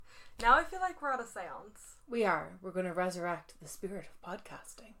Now I feel like we're at a seance. We are. We're going to resurrect the spirit of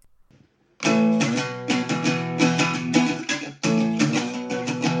podcasting.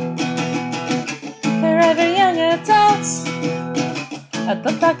 Forever Young Adults,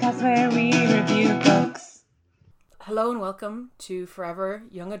 the podcast where we review books. Hello and welcome to Forever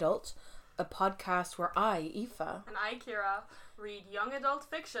Young Adult, a podcast where I, Aoife, And I, Kira, read young adult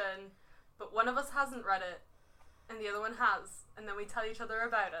fiction, but one of us hasn't read it, and the other one has, and then we tell each other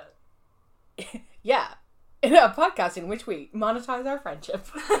about it. yeah, in a podcast in which we monetize our friendship.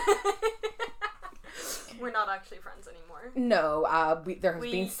 We're not actually friends anymore. No, there has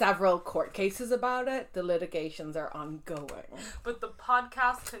been several court cases about it. The litigations are ongoing. But the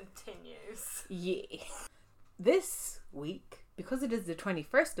podcast continues. Yeah. This week, because it is the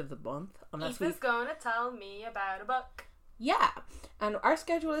 21st of the month, Aoife's going to tell me about a book. Yeah, and our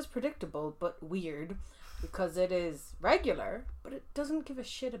schedule is predictable but weird because it is regular, but it doesn't give a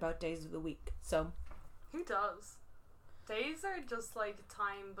shit about days of the week. So, Who does? Days are just like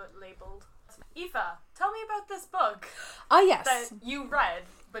time but labelled. Aoife, tell me about this book yes. that you read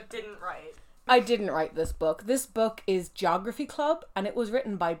but didn't write. I didn't write this book. This book is Geography Club, and it was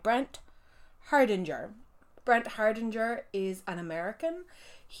written by Brent Hardinger. Brent Hardinger is an American.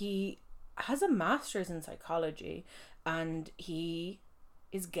 He has a master's in psychology, and he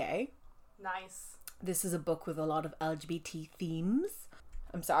is gay. Nice. This is a book with a lot of LGBT themes.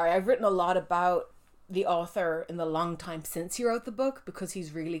 I'm sorry, I've written a lot about the author in the long time since he wrote the book because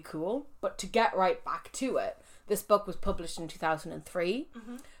he's really cool. But to get right back to it, this book was published in 2003.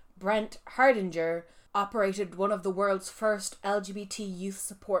 Mm-hmm. Brent Hardinger operated one of the world's first LGBT youth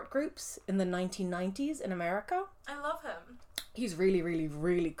support groups in the 1990s in America. I love him. He's really, really,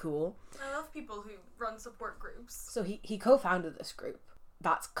 really cool. I love people who run support groups. So he co-founded this group.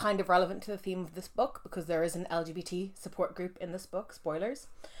 That's kind of relevant to the theme of this book because there is an LGBT support group in this book. Spoilers.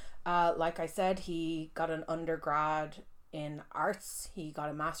 Like I said, he got an undergrad in arts. He got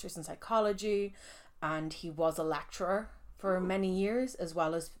a master's in psychology, and he was a lecturer for many years, as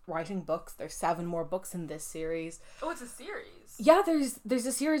well as writing books. There's 7 more books in this series. Oh, it's a series. Yeah, there's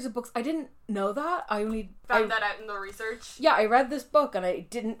a series of books. I didn't know that. I found that out in the research. Yeah, I read this book and I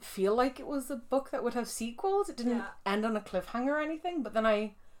didn't feel like it was a book that would have sequels. It didn't end on a cliffhanger or anything. But then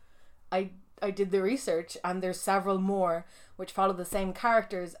I did the research, and there's several more which follow the same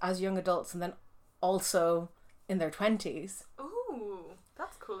characters as young adults and then also in their 20s. Ooh,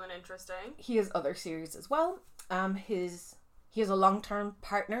 that's cool and interesting. He has other series as well. He has a long-term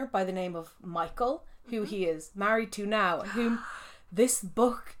partner by the name of Michael, who he is married to now, and whom this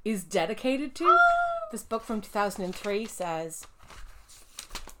book is dedicated to. This book from 2003 says,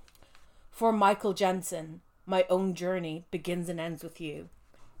 "For Michael Jensen, my own journey begins and ends with you."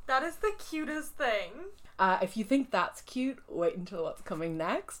 That is the cutest thing. If you think that's cute, wait until what's coming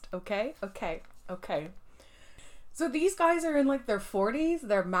next. Okay. So these guys are in like their 40s,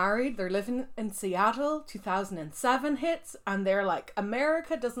 they're married, they're living in Seattle, 2007 hits, and they're like,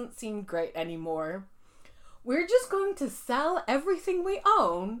 America doesn't seem great anymore. We're just going to sell everything we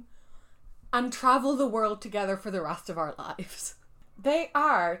own and travel the world together for the rest of our lives. They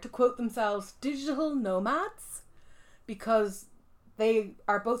are, to quote themselves, digital nomads, because they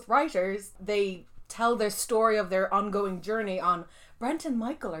are both writers. They tell their story of their ongoing journey on Brent and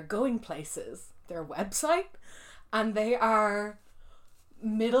Michael Are Going Places, their website. And they are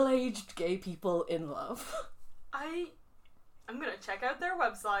middle-aged gay people in love. I'm going to check out their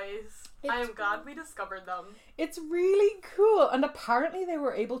websites. I am glad we discovered them. It's really cool. And apparently they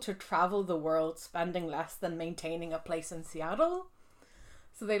were able to travel the world spending less than maintaining a place in Seattle.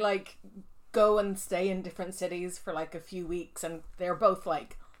 So they like go and stay in different cities for like a few weeks. And they're both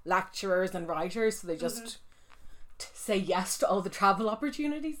like lecturers and writers. So they just... say yes to all the travel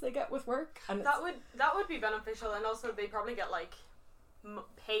opportunities they get with work, and that would be beneficial, and also they probably get like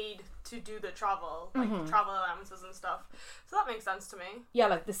paid to do the travel, like travel allowances and stuff. So that makes sense to me. Yeah,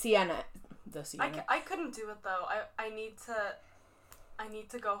 like the Sienna. I couldn't do it though. I need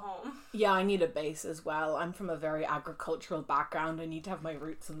to go home. Yeah, I need a base as well. I'm from a very agricultural background. I need to have my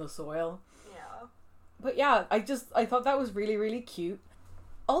roots in the soil. Yeah. But yeah, I thought that was really, really cute.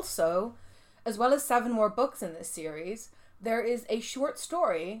 Also, as well as 7 more books in this series, there is a short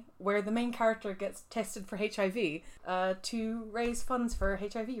story where the main character gets tested for HIV to raise funds for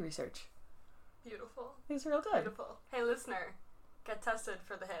HIV research. Beautiful. It's real good. Beautiful. Hey, listener, get tested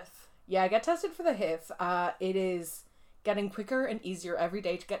for the HIV. Yeah, get tested for the HIV. It is getting quicker and easier every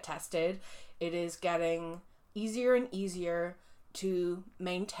day to get tested. It is getting easier and easier to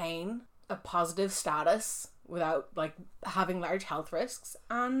maintain a positive status without like having large health risks,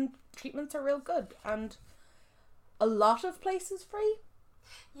 and treatments are real good, and a lot of places free.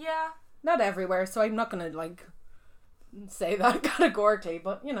 Yeah, Not everywhere, so I'm not gonna like say that categorically,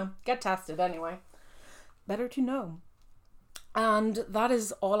 but you know, get tested anyway. Better to know. And that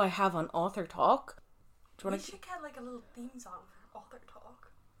is all I have on author talk. Do you We want to? should get like a little theme song for author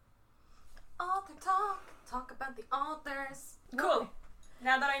talk. Author talk. Talk about the authors. Cool.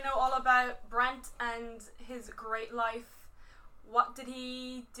 Now that I know all about Brent and his great life, what did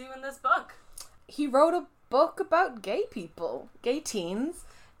he do in this book? He wrote a book about gay people, gay teens.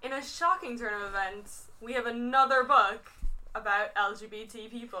 In a shocking turn of events, we have another book about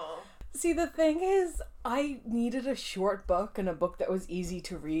LGBT people. See, the thing is, I needed a short book and a book that was easy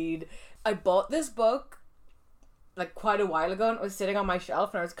to read. I bought this book like quite a while ago and it was sitting on my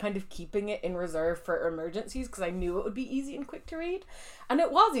shelf and I was kind of keeping it in reserve for emergencies because I knew it would be easy and quick to read. And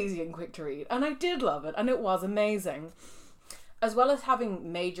it was easy and quick to read and I did love it and it was amazing. As well as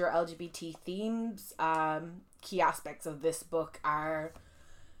having major LGBT themes, key aspects of this book are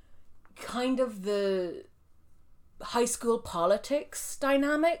kind of the high school politics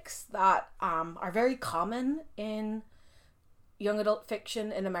dynamics that are very common in young adult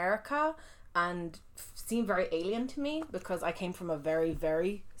fiction in America and seem very alien to me because I came from a very,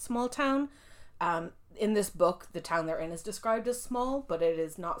 very small town. In this book, the town they're in is described as small, but it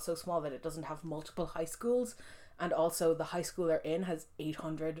is not so small that it doesn't have multiple high schools. And also the high school they're in has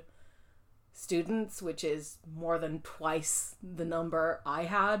 800 students, which is more than twice the number I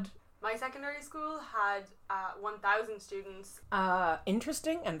had. My secondary school had 1,000 students.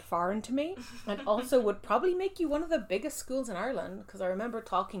 Interesting and foreign to me, and also would probably make you one of the biggest schools in Ireland, because I remember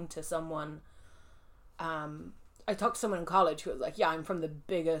talking to someone, I talked to someone in college who was like, yeah, I'm from the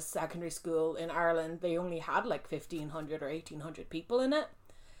biggest secondary school in Ireland. They only had like 1,500 or 1,800 people in it,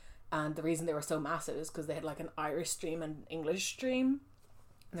 and the reason they were so massive is because they had like an Irish stream and English stream.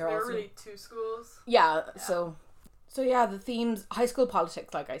 There were really two schools. Yeah. So yeah, the themes, high school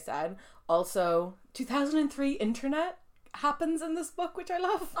politics, like I said. Also, 2003 internet happens in this book, which I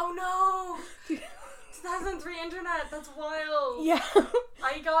love. Oh no! 2003 internet, that's wild. Yeah.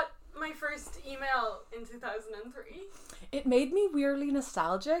 I got my first email in 2003. It made me weirdly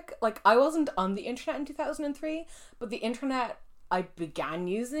nostalgic. Like, I wasn't on the internet in 2003, but the internet I began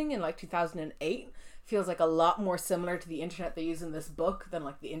using in like 2008 feels like a lot more similar to the internet they use in this book than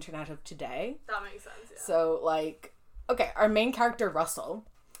like the internet of today. That makes sense, yeah. So, like, okay, our main character, Russell,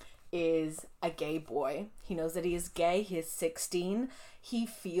 is a gay boy. He knows that he is gay. He is 16. He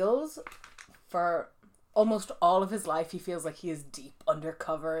feels, for almost all of his life, he feels like he is deep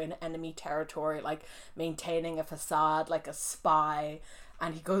undercover in enemy territory, like maintaining a facade, like a spy.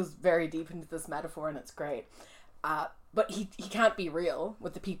 And he goes very deep into this metaphor, and it's great. But he can't be real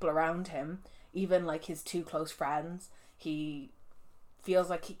with the people around him. Even, like, his two close friends, he feels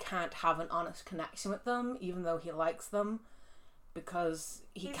like he can't have an honest connection with them, even though he likes them, because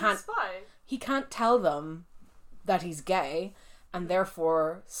he's a spy. He can't tell them that he's gay, and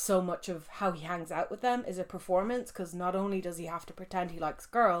therefore so much of how he hangs out with them is a performance, because not only does he have to pretend he likes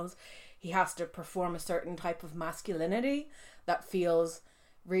girls, he has to perform a certain type of masculinity that feels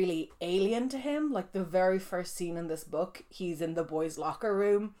really alien to him. Like, the very first scene in this book, he's in the boys' locker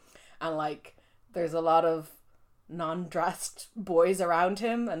room, and like there's a lot of non-dressed boys around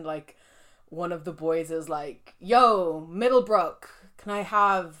him, and like one of the boys is like, yo, Middlebrook, can I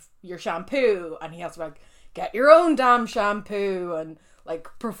have your shampoo? And he has to like, get your own damn shampoo, and like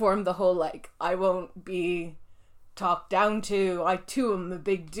perform the whole like, I won't be talked down to, I too am a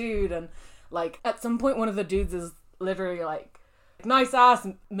big dude. And like at some point one of the dudes is literally like, nice ass,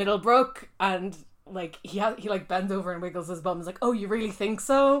 Middlebrook, and like he like bends over and wiggles his bum. It's like, oh, you really think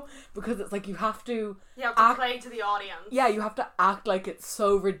so? Because it's like you have to play to the audience. Yeah, you have to act like it's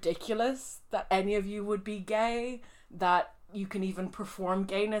so ridiculous that any of you would be gay that you can even perform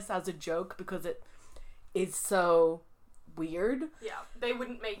gayness as a joke, because it is so weird. Yeah, they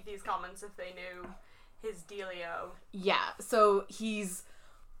wouldn't make these comments if they knew his dealio. Yeah, so he's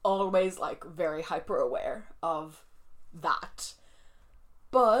always like very hyper aware of that.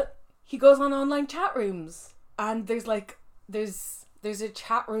 But he goes on online chat rooms, and there's a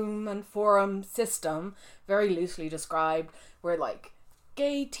chat room and forum system, very loosely described, where like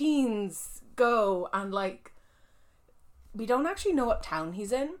gay teens go, and like we don't actually know what town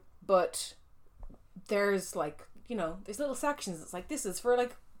he's in, but there's like, you know, there's little sections. It's like, this is for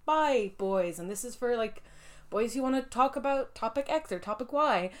like bi boys, and this is for like boys who want to talk about topic X or topic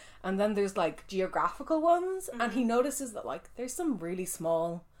Y, and then there's like geographical ones, and he notices that like there's some really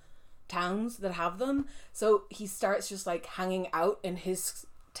small towns that have them, so he starts just like hanging out in his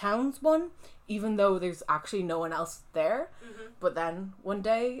town's one, even though there's actually no one else there. But then one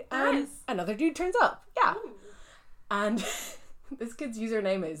day another dude turns up. Ooh. And this kid's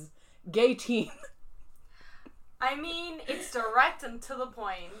username is gay teen. I mean, it's direct and to the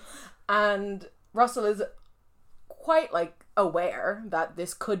point. And Russell is quite, like, aware that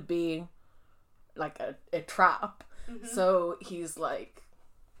this could be, like, a trap. Mm-hmm. So he's like,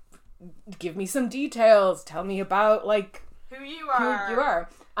 give me some details. Tell me about, like... Who you are.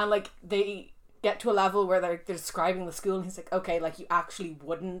 And, like, they get to a level where they're describing the school, and he's like, okay, like, you actually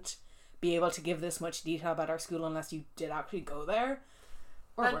wouldn't be able to give this much detail about our school unless you did actually go there.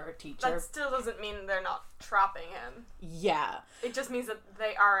 Or were a teacher. That still doesn't mean they're not trapping him. Yeah. It just means that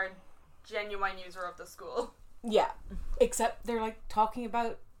they are a genuine user of the school. Yeah. Except they're, like, talking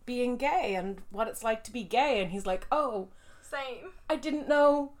about being gay and what it's like to be gay, and he's like, oh. Same. I didn't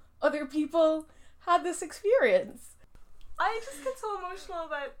know other people had this experience. I just get so emotional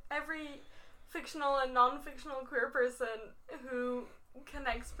about every fictional and non-fictional queer person who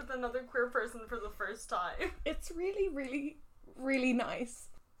connects with another queer person for the first time. It's really, really, really nice.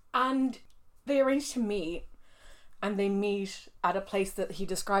 And they arrange to meet, and they meet at a place that he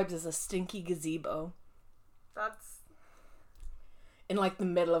describes as a stinky gazebo. That's... in, like, the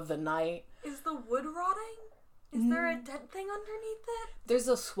middle of the night. Is the wood rotting? Is there a dead thing underneath it? There's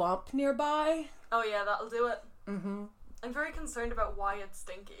a swamp nearby. Oh yeah, that'll do it. Mm-hmm. I'm very concerned about why it's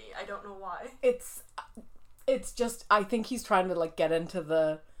stinky. I don't know why. It's just, I think he's trying to, like, get into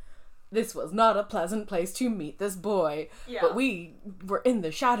this was not a pleasant place to meet this boy. Yeah. But we were in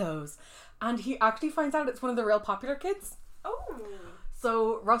the shadows. And he actually finds out it's one of the real popular kids. Oh.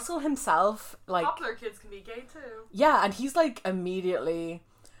 So Russell himself, like... Popular kids can be gay too. Yeah, and he's, like,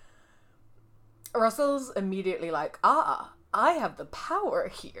 Russell's immediately like, I have the power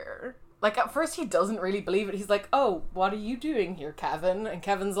here. Like, at first he doesn't really believe it. He's like, oh, what are you doing here, Kevin? And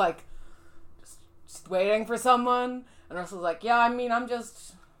Kevin's like, just waiting for someone. And Russell's like, yeah, I mean, I'm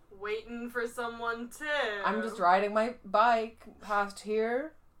just... waiting for someone too. I'm just riding my bike past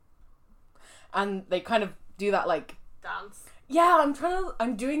here. And they kind of do that, like... dance. Yeah,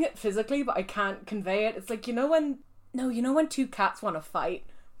 I'm doing it physically, but I can't convey it. It's like, you know when two cats want to fight,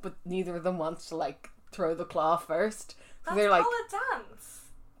 but neither of them wants to, like, throw the claw first? That's they're like, called a dance.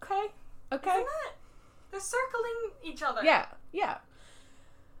 Okay. Isn't it? They're circling each other. Yeah.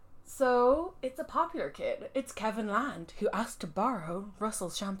 So, it's a popular kid. It's Kevin Land, who asked to borrow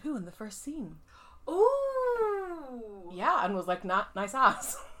Russell's shampoo in the first scene. Ooh! Yeah, and was like, nice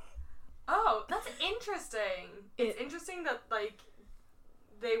ass. Oh, that's interesting. It's interesting that, like,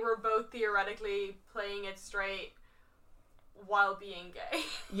 they were both theoretically playing it straight while being gay.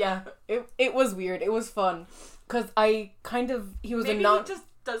 Yeah, it was weird. It was fun. Because he was Maybe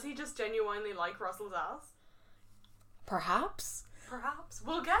does he just genuinely like Russell's ass? Perhaps.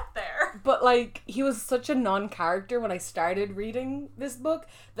 We'll get there. But, like, he was such a non-character when I started reading this book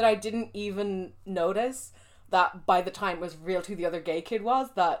that I didn't even notice that by the time it was revealed who the other gay kid was,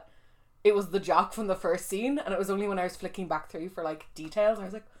 that it was the jock from the first scene, and it was only when I was flicking back through for, like, details, I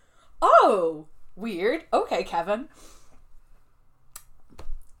was like, oh, weird. Okay, Kevin.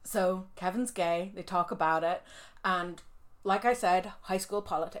 So, Kevin's gay, they talk about it, and like I said, high school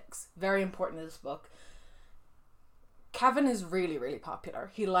politics, very important in this book. Kevin is really, really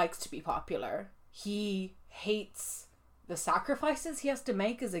popular. He likes to be popular. He hates the sacrifices he has to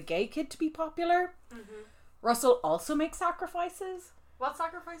make as a gay kid to be popular. Mm-hmm. Russell also makes sacrifices. What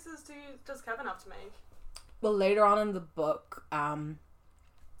sacrifices does Kevin have to make? Well, later on in the book,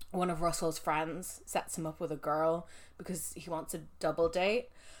 one of Russell's friends sets him up with a girl because he wants a double date.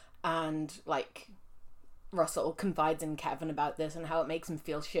 And, like, Russell confides in Kevin about this and how it makes him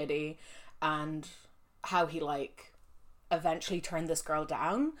feel shitty and how he, like, eventually turned this girl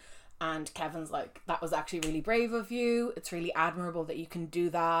down. And Kevin's like, that was actually really brave of you. It's really admirable that you can do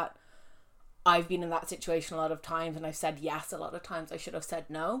that. I've been in that situation a lot of times and I've said yes a lot of times. I should have said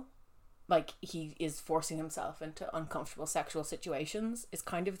no. Like, he is forcing himself into uncomfortable sexual situations is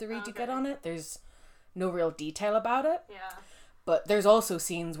kind of the read you get on it. There's no real detail about it. Yeah. But there's also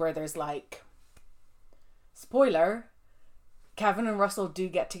scenes where there's, like, spoiler, Kevin and Russell do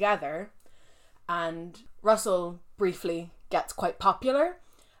get together, and Russell briefly gets quite popular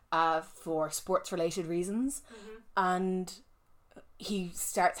for sports-related reasons, and he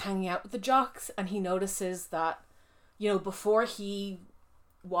starts hanging out with the jocks, and he notices that, you know, before he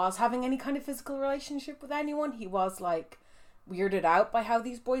was having any kind of physical relationship with anyone, he was, like, weirded out by how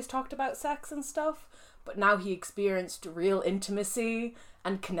these boys talked about sex and stuff. But now he experienced real intimacy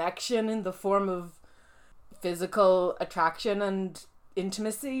and connection in the form of physical attraction and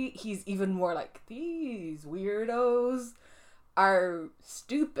intimacy. He's even more like, these weirdos are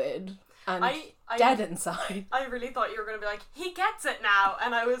stupid and dead inside. I really thought you were going to be like, he gets it now.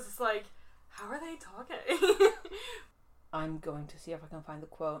 And I was like, how are they talking? I'm going to see if I can find the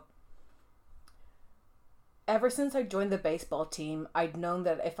quote. Ever since I joined the baseball team, I'd known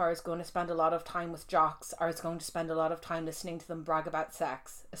that if I was going to spend a lot of time with jocks, I was going to spend a lot of time listening to them brag about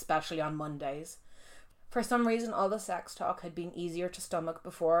sex, especially on Mondays. For some reason, all the sex talk had been easier to stomach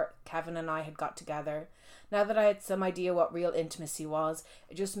before Kevin and I had got together. Now that I had some idea what real intimacy was,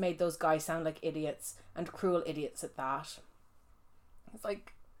 it just made those guys sound like idiots, and cruel idiots at that. It's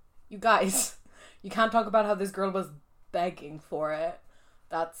like, you guys, you can't talk about how this girl was begging for it.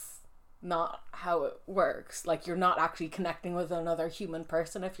 That's not how it works. Like, you're not actually connecting with another human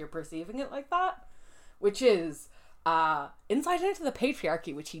person if you're perceiving it like that. Which is insight into the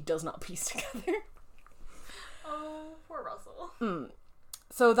patriarchy, which he does not piece together. Oh, poor Russell.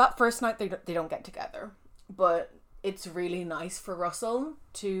 So that first night they don't get together, but it's really nice for Russell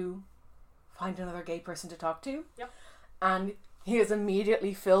to find another gay person to talk to. Yep. And he is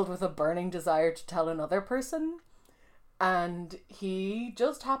immediately filled with a burning desire to tell another person. And he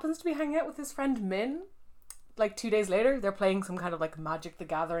just happens to be hanging out with his friend Min. Like 2 days later, they're playing some kind of like Magic the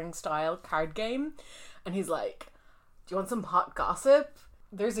Gathering style card game. And he's like, do you want some hot gossip?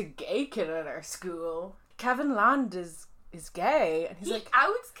 There's a gay kid at our school. Kevin Land is gay. And he's He like,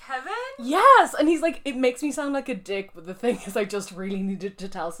 outs Kevin? yes! And he's like, it makes me sound like a dick, but the thing is I just really needed to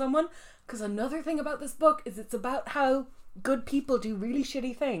tell someone. Because another thing about this book is it's about how good people do really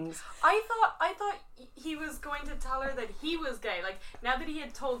shitty things. I thought he was going to tell her that he was gay. Like, now that he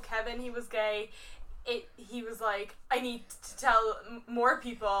had told Kevin he was gay, he was like, I need to tell more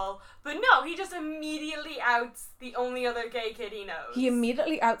people. But no, he just immediately outs the only other gay kid he knows. He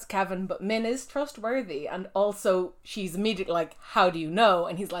immediately outs Kevin, but Min is trustworthy, and also she's immediately like, how do you know?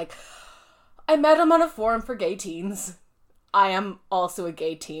 And he's like, I met him on a forum for gay teens. I am also a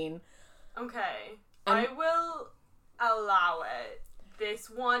gay teen. Okay. And I will allow it this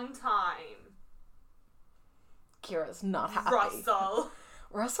one time. Kira's not happy.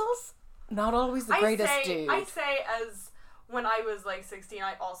 Russell's not always the greatest dude. I say as when I was like 16,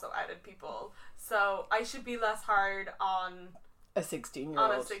 I also outed people. So I should be less hard on a 16-year-old.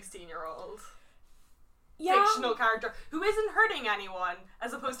 On a 16-year-old. Yeah. Fictional character who isn't hurting anyone,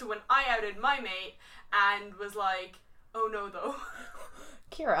 as opposed to when I outed my mate and was like, oh no though.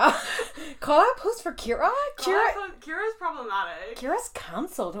 Kira. Call out post for Kira? Kira's problematic. Kira's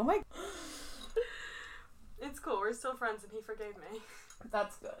cancelled. Oh my... It's cool. We're still friends and he forgave me.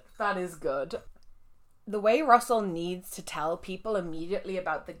 That's good. That is good. The way Russell needs to tell people immediately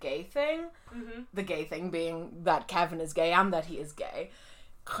about the gay thing, the gay thing being that Kevin is gay and that he is gay,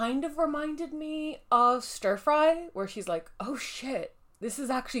 kind of reminded me of Stir Fry, where she's like, oh shit, this is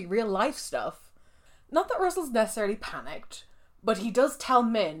actually real life stuff. Not that Russell's necessarily panicked, but he does tell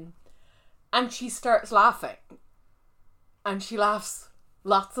Min, and she starts laughing. And she laughs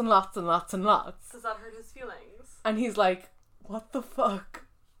lots and lots and lots and lots. Does that hurt his feelings? And he's like, what the fuck?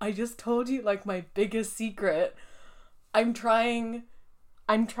 I just told you like my biggest secret. I'm trying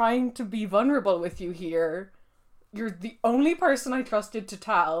to be vulnerable with you here. You're the only person I trusted to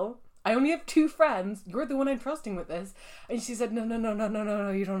tell. I only have 2 friends. You're the one I'm trusting with this. And she said,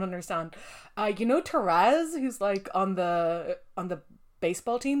 no, you don't understand. You know Therese, who's like on the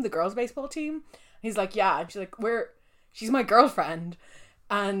baseball team, the girls' baseball team? He's like, yeah. And she's like, she's my girlfriend.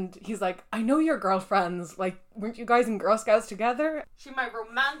 And he's like, I know your girlfriends. Like, weren't you guys in Girl Scouts together? She my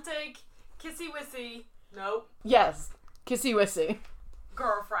romantic, kissy-wissy, nope. Yes, kissy-wissy.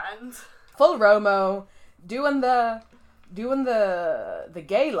 Girlfriend. Full Romo, doing the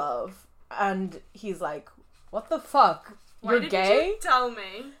gay love. And he's like, what the fuck? You're Why gay? didn't you tell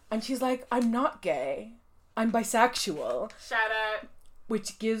me? And she's like, I'm not gay. I'm bisexual. Shout out.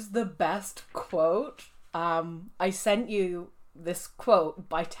 Which gives the best quote. I sent you this quote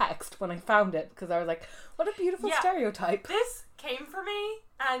by text when I found it because I was like, what a beautiful stereotype. This came for me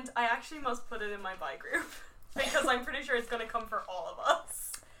and I actually must put it in my bi group because I'm pretty sure it's going to come for all of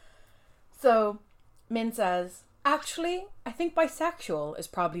us. So Min says, actually, I think bisexual is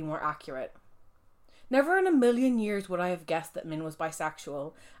probably more accurate. Never in a million years would I have guessed that Min was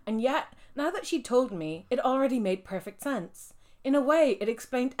bisexual, and yet, now that she told me, it already made perfect sense. In a way, it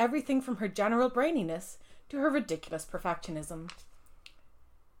explained everything from her general braininess to her ridiculous perfectionism.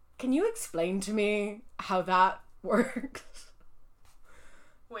 Can you explain to me how that works?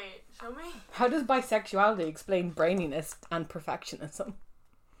 Wait, show me. How does bisexuality explain braininess and perfectionism?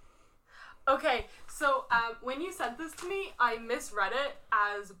 Okay, so when you sent this to me, I misread it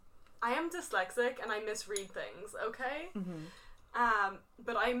as I am dyslexic and I misread things, okay? Mm-hmm.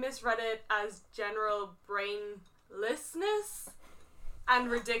 But I misread it as general brainlessness and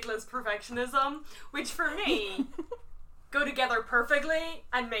ridiculous perfectionism, which for me go together perfectly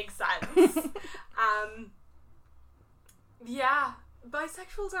and make sense. Yeah,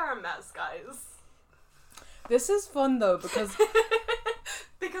 bisexuals are a mess, guys. This is fun though because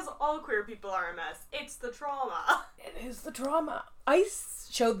Because all queer people are a mess. It's the trauma. it is the drama. I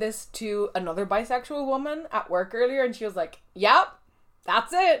showed this to another bisexual woman at work earlier and she was like, yep,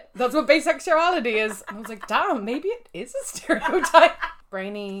 that's it. That's what bisexuality is. And I was like, damn, maybe it is a stereotype.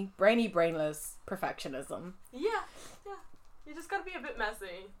 Brainless perfectionism. Yeah. You just gotta be a bit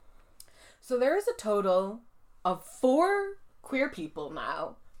messy. So there is a total of 4 queer people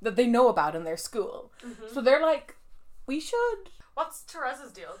now that they know about in their school. Mm-hmm. So they're like, we should... What's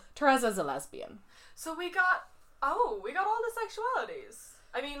Teresa's deal? Teresa's a lesbian. So we got all the sexualities.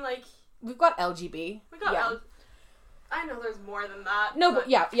 I mean, like... We've got LGB. We got yeah. I know there's more than that. No, but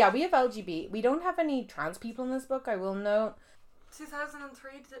yeah, we have LGB. We don't have any trans people in this book, I will note.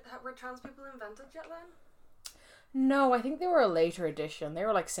 2003, were trans people invented yet then? No, I think they were a later edition. They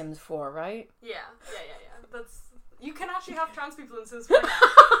were like Sims 4, right? Yeah. You can actually have trans people in Sims 4 now.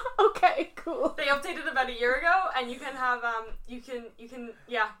 Okay, cool. They updated about a year ago, and you can have you can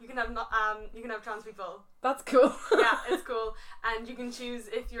have trans people. That's cool. Yeah, it's cool, and you can choose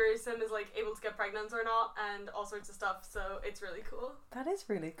if your sim is like able to get pregnant or not, and all sorts of stuff. So it's really cool. That is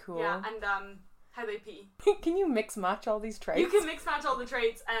really cool. Yeah, and how they pee. Can you mix match all these traits? You can mix match all the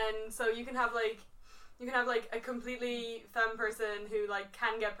traits, and so you can have like a completely femme person who like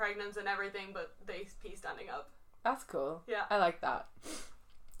can get pregnant and everything, but they pee standing up. That's cool. Yeah. I like that.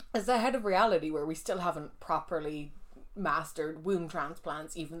 It's ahead of reality where we still haven't properly mastered womb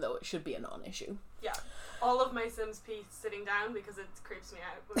transplants, even though it should be a non-issue. Yeah. All of my Sims pee sitting down because it creeps me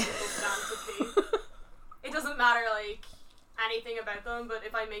out when people stand to pee. It doesn't matter, like, anything about them, but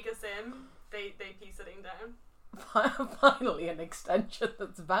if I make a Sim, they pee sitting down. Finally, an extension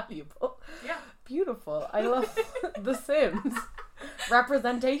that's valuable. Yeah. Beautiful. I love The Sims.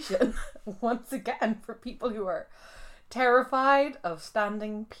 Representation, once again, for people who are terrified of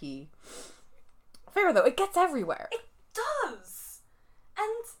standing pee. Fair though, it gets everywhere. It does!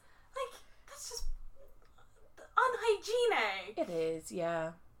 And, like, that's just unhygienic. It is,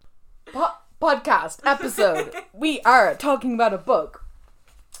 yeah. Podcast episode. We are talking about a book.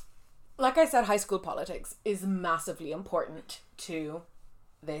 Like I said, high school politics is massively important to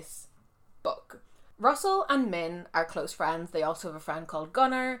this book. Russell and Min are close friends. They also have a friend called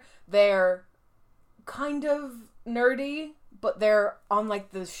Gunnar. They're kind of nerdy, but they're on like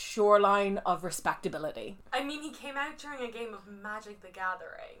the shoreline of respectability. I mean, he came out during a game of Magic the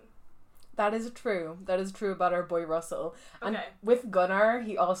Gathering. That is true. That is true about our boy Russell. And Okay. with Gunnar,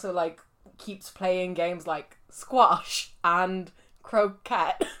 he also like keeps playing games like squash and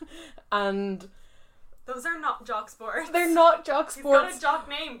croquet and Those are not jock sports. they're not jock He's sports. got a jock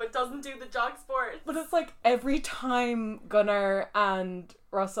name, but doesn't do the jock sports. But it's like every time Gunnar and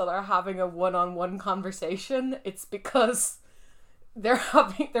Russell are having a one-on-one conversation, it's because they're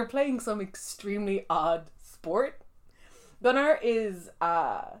playing some extremely odd sport. Gunnar is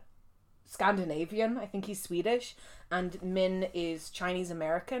Scandinavian, I think he's Swedish, and Min is Chinese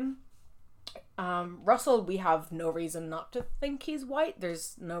American. Russell, we have no reason not to think he's white.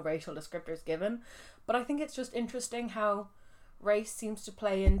 There's no racial descriptors given. But I think it's just interesting how race seems to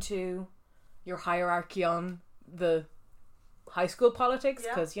play into your hierarchy on the high school politics.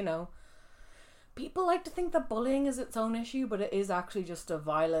 Because, you know, people like to think that bullying is its own issue, but it is actually just a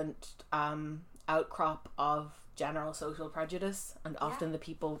violent outcrop of general social prejudice. And often the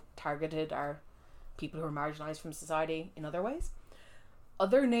people targeted are people who are marginalised from society in other ways.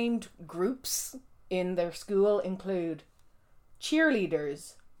 Other named groups in their school include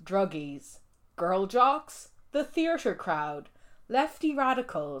cheerleaders, druggies, girl jocks, the theatre crowd, lefty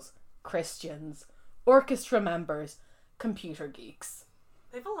radicals, Christians, orchestra members, computer geeks.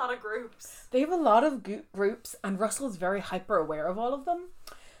 They have a lot of groups. They have a lot of groups, and Russell's very hyper aware of all of them.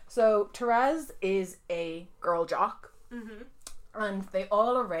 So Therese is a girl jock, and they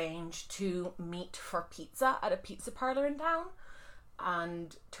all arrange to meet for pizza at a pizza parlour in town.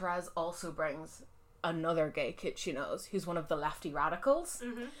 And Therese also brings another gay kid she knows, who's one of the lefty radicals.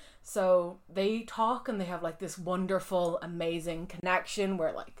 So they talk and they have like this wonderful, amazing connection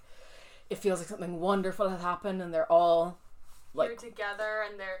where like it feels like something wonderful has happened, and they're all like They're together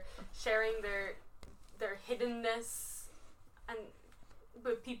and they're sharing their hiddenness and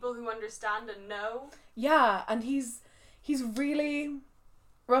with people who understand and know. Yeah, and he's really,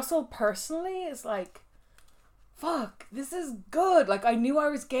 Russell personally is like, fuck, this is good. Like, I knew I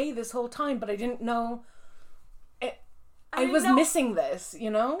was gay this whole time, but I didn't know I was missing this, you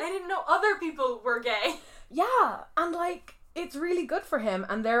know? I didn't know other people were gay. Yeah, and like, it's really good for him,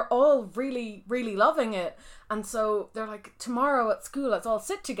 and they're all really, really loving it. And so they're like, tomorrow at school, let's all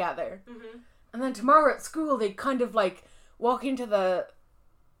sit together. And then tomorrow at school, they kind of like walk into the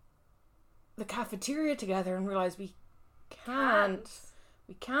the cafeteria together and realize we can't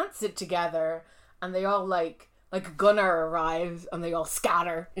sit together. And they all like Gunnar arrives and they all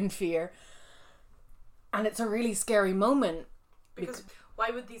scatter in fear. And it's a really scary moment. Because why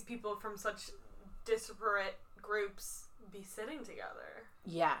would these people from such disparate groups be sitting together?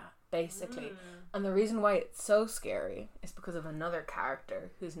 Yeah, basically. And the reason why it's so scary is because of another character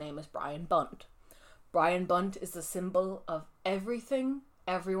whose name is Brian Bunt. Brian Bunt is the symbol of everything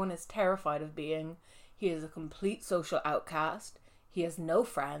everyone is terrified of being. He is a complete social outcast. He has no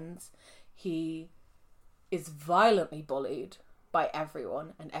friends. He is violently bullied by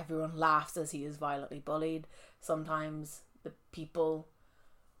everyone, and everyone laughs as he is violently bullied. Sometimes the people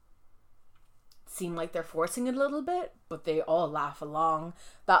seem like they're forcing it a little bit, but they all laugh along.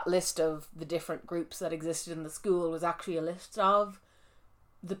 That list of the different groups that existed in the school was actually a list of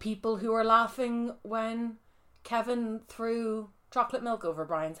the people who were laughing when Kevin threw chocolate milk over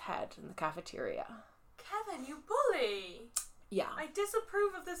Brian's head in the cafeteria. Kevin, you bully! Yeah. I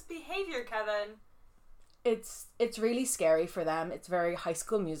disapprove of this behaviour, Kevin. It's really scary for them. It's very High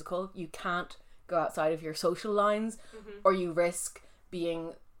School Musical. You can't go outside of your social lines, or you risk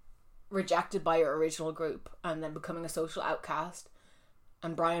being rejected by your original group and then becoming a social outcast.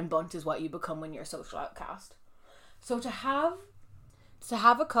 And Brian Bunt is what you become when you're a social outcast. So to have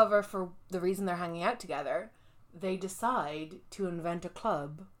a cover for the reason they're hanging out together, they decide to invent a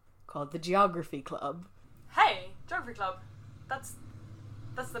club called the Geography Club. Hey, Geography Club. That's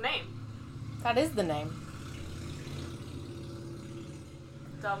the name. That is the name.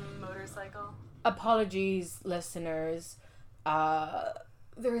 Dumb motorcycle. Apologies, listeners.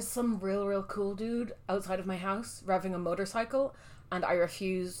 There is some real cool dude outside of my house revving a motorcycle, and I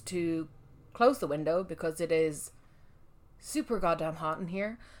refuse to close the window because it is super goddamn hot in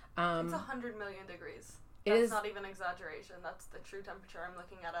here. It's 100 million degrees. That's not even exaggeration. That's the true temperature. I'm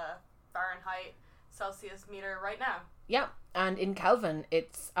looking at a Fahrenheit Celsius meter right now. Yeah, and in Kelvin,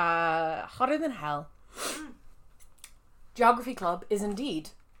 it's hotter than hell. Geography Club is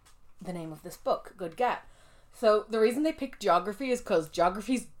indeed the name of this book. Good get. So the reason they picked geography is because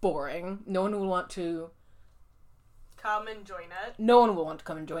geography's boring. No one will want to come and join it. No one will want to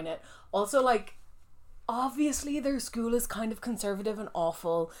come and join it. Also, like, obviously their school is kind of conservative and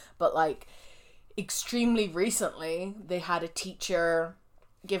awful, but like extremely recently they had a teacher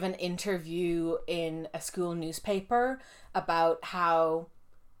give an interview in a school newspaper about how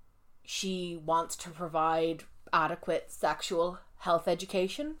she wants to provide adequate sexual health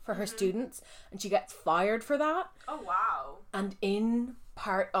education for her students, and she gets fired for that. Oh wow. And in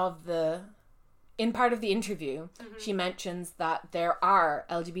part of the interview, she mentions that there are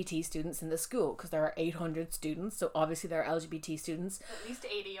LGBT students in the school because there are 800 students, so obviously there are LGBT students. At least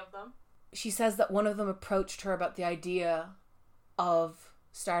 80 of them. She says that one of them approached her about the idea of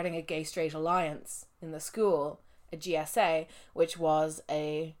starting a gay-straight alliance in the school, a GSA, which was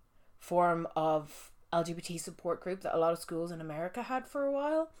a form of LGBT support group that a lot of schools in America had for a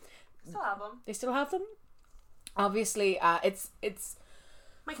while. Still have them. They still have them? Obviously, it's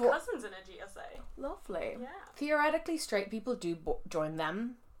my cousin's in a GSA. Lovely. Yeah. Theoretically, straight people do join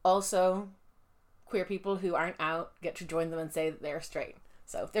them. Also, queer people who aren't out get to join them and say that they're straight.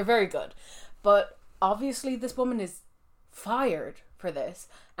 So, they're very good. But obviously, this woman is fired for this,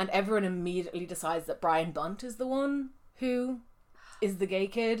 and everyone immediately decides that Brian Bunt is the one who is the gay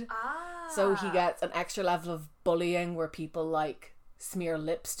kid. So he gets an extra level of bullying where people like smear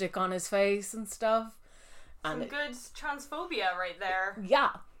lipstick on his face and stuff. Some good transphobia right there.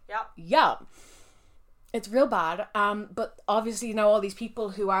 Yeah. Yep. Yeah. It's real bad. But obviously now all these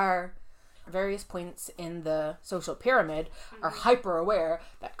people who are at various points in the social pyramid are hyper aware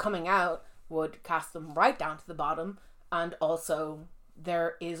that coming out would cast them right down to the bottom, and also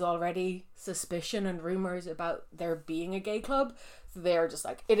there is already suspicion and rumors about there being a gay club. So they're just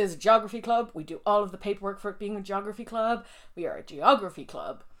like, it is a geography club. We do all of the paperwork for it being a geography club. We are a geography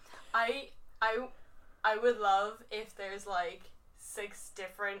club. I would love if there's like 6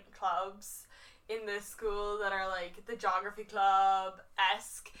 different clubs in this school that are like the geography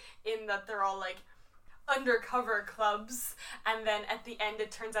club-esque, in that they're all like undercover clubs, and then at the end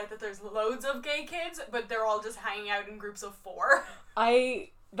it turns out that there's loads of gay kids, but they're all just hanging out in groups of 4.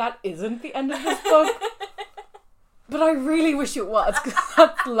 That isn't the end of this book. But I really wish it was, because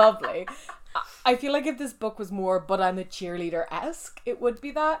that's lovely. I feel like if this book was more "but I'm a cheerleader"-esque, it would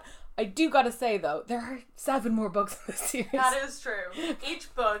be that. I do gotta say though, there are 7 more books in this series. That is true.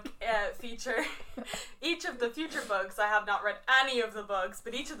 Each book each of the future books, I have not read any of the books,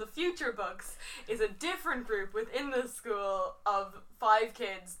 but each of the future books is a different group within the school of 5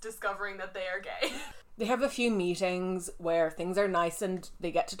 kids discovering that they are gay. They have a few meetings where things are nice and they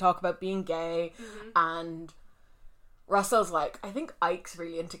get to talk about being gay, and Russell's like, I think Ike's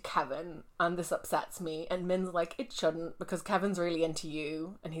really into Kevin and this upsets me, and Min's like, it shouldn't because Kevin's really into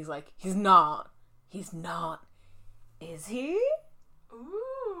you, and he's like, he's not is he?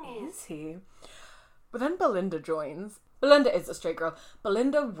 Ooh. Is he? But then Belinda joins. Belinda is a straight girl.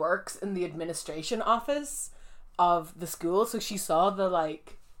 Belinda works in the administration office of the school, so she saw the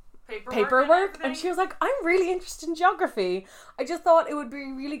like paperwork and she was like, I'm really interested in geography. I just thought it would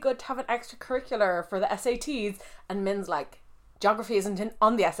be really good to have an extracurricular for the SATs. And Min's like, geography isn't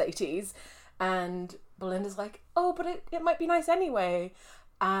on the SATs. And Belinda's like, oh, but it might be nice anyway.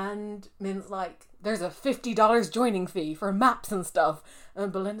 And Min's like, there's a $50 joining fee for maps and stuff.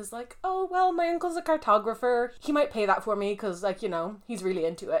 And Belinda's like, oh, well, my uncle's a cartographer. He might pay that for me because, like, you know, he's really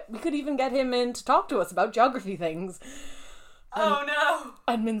into it. We could even get him in to talk to us about geography things. Oh no!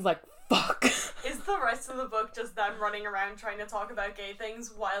 And Min's like, fuck. Is the rest of the book just them running around trying to talk about gay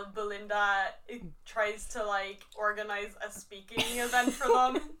things while Belinda tries to, like, organise a speaking event for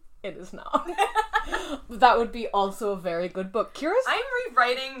them? It is not. That would be also a very good book. I'm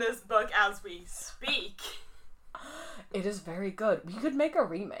rewriting this book as we speak. It is very good. We could make a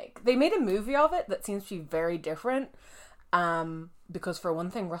remake. They made a movie of it that seems to be very different. Because for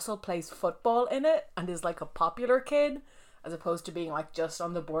one thing, Russell plays football in it and is like a popular kid, as opposed to being like just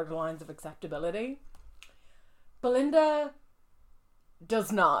on the borderlines of acceptability. Belinda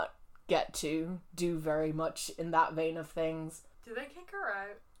does not get to do very much in that vein of things. Do they kick her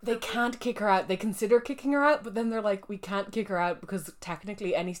out? They can't kick her out. They consider kicking her out, but then they're like, we can't kick her out because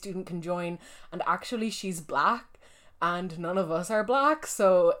technically any student can join, and actually she's black and none of us are black,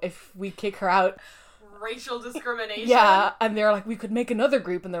 so if we kick her out... Racial discrimination. Yeah, and they're like, we could make another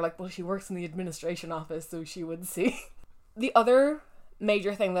group, and they're like, well, she works in the administration office, so she would see. The other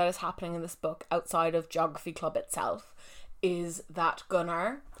major thing that is happening in this book, outside of Geography Club itself, is that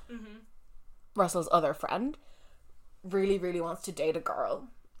Gunnar, Russell's other friend, really, really wants to date a girl.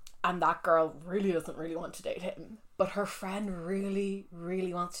 And that girl really doesn't really want to date him. But her friend really,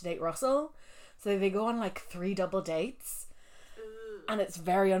 really wants to date Russell. So they go on like 3 double dates. And it's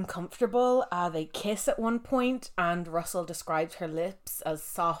very uncomfortable. They kiss at one point, and Russell describes her lips as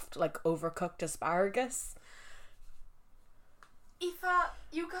soft, like overcooked asparagus. Aoife,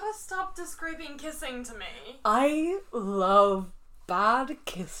 you gotta stop describing kissing to me. I love bad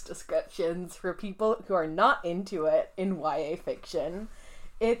kiss descriptions for people who are not into it in YA fiction.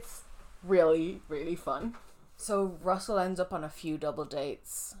 It's really, really fun. So Russell ends up on a few double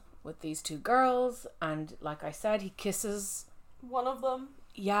dates with these 2 girls, and like I said, he kisses one of them.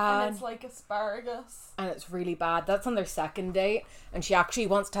 Yeah. And it's like asparagus. And it's really bad. That's on their second date, and she actually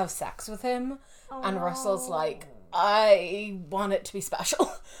wants to have sex with him. Oh. And Russell's like, I want it to be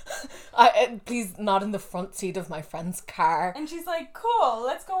special. Please, not in the front seat of my friend's car. And she's like, cool,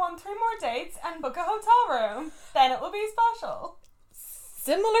 let's go on 3 more dates and book a hotel room. Then it will be special.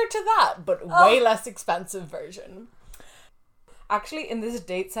 Similar to that, but way less expensive version. Actually, in this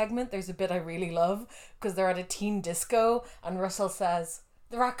date segment, there's a bit I really love, because they're at a teen disco, and Russell says,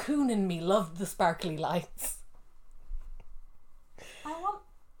 the raccoon in me loved the sparkly lights.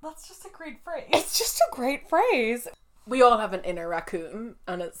 That's just a great phrase. It's just a great phrase. We all have an inner raccoon,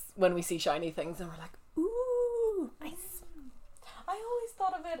 and it's when we see shiny things, and we're like, ooh, nice. I always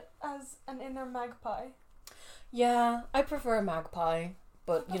thought of it as an inner magpie. Yeah, I prefer a magpie.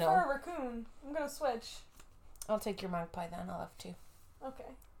 But, you know, I prefer a raccoon. I'm gonna switch. I'll take your magpie then. I'll have 2.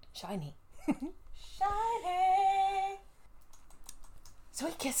 Okay. Shiny. Shiny! So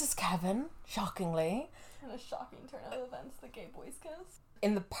he kisses Kevin, shockingly. In a shocking turn of events, the gay boys kiss.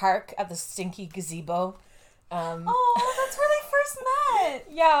 In the park at the stinky gazebo. Oh, that's where they first met!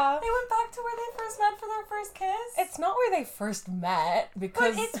 Yeah. They went back to where they first met for their first kiss? It's not where they first met,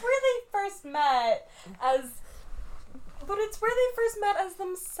 because... But it's where they first met as... But it's where they first met as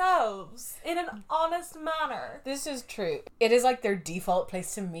themselves, in an honest manner. This is true. It is like their default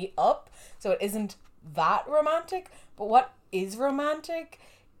place to meet up, so it isn't that romantic. But what is romantic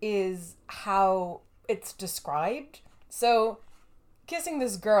is how it's described. So, kissing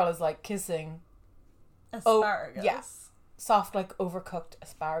this girl is like kissing... asparagus. Oh, yes. Soft, like overcooked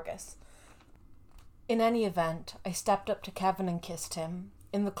asparagus. In any event, I stepped up to Kevin and kissed him.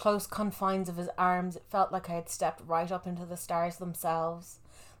 In the close confines of his arms, it felt like I had stepped right up into the stars themselves,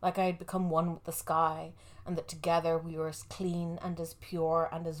 like I had become one with the sky, and that together we were as clean and as pure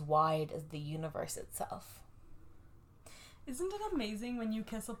and as wide as the universe itself. Isn't it amazing when you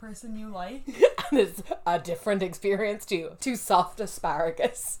kiss a person you like? And it's a different experience too. Too soft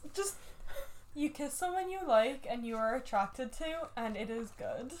asparagus. Just, you kiss someone you like and you are attracted to, and it is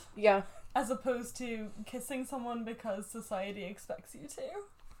good. Yeah. As opposed to kissing someone because society expects you to.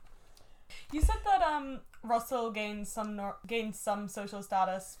 You said that Russell gained some social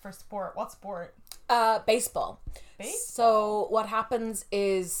status for sport. What sport? Baseball. Baseball? So what happens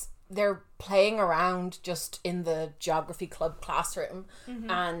is they're playing around just in the geography club classroom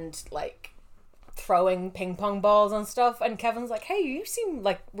and like throwing ping pong balls and stuff, and Kevin's like, hey, you seem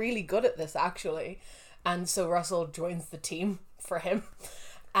like really good at this actually. And so Russell joins the team for him.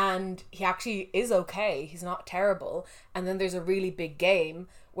 And he actually is okay. He's not terrible. And then there's a really big game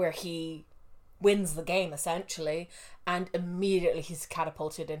where he wins the game, essentially. And immediately he's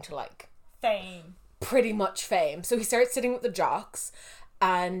catapulted into, like... fame. Pretty much fame. So he starts sitting with the jocks.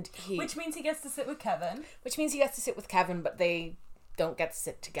 And he... Which means he gets to sit with Kevin. Which means he gets to sit with Kevin, but they don't get to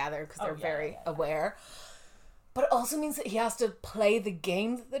sit together because they're very aware. But it also means that he has to play the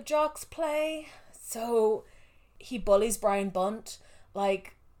game that the jocks play. So he bullies Brian Bunt.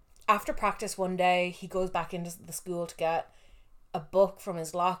 Like... After practice one day, he goes back into the school to get a book from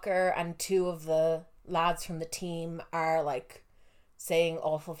his locker, and two of the lads from the team are like saying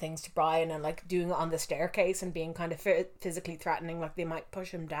awful things to Brian and like doing it on the staircase and being kind of physically threatening, like they might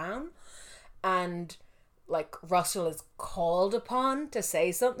push him down. And like Russell is called upon to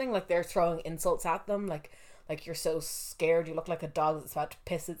say something, like they're throwing insults at them, like you're so scared, you look like a dog that's about to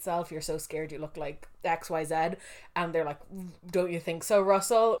piss itself, you're so scared, you look like XYZ. And they're like, don't you think so,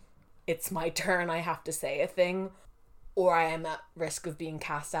 Russell? It's my turn, I have to say a thing, or I am at risk of being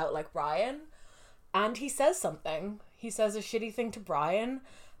cast out like Brian. And he says something. He says a shitty thing to Brian,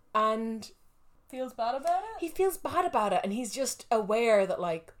 and... feels bad about it? He feels bad about it, and he's just aware that,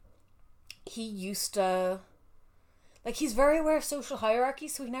 like, he used to... Like, he's very aware of social hierarchy,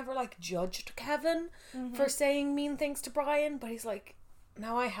 so he never, like, judged Kevin for saying mean things to Brian, but he's like,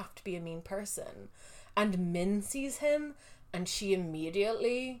 now I have to be a mean person. And Min sees him, and she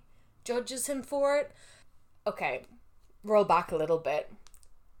immediately... judges him for it. Okay, roll back a little bit.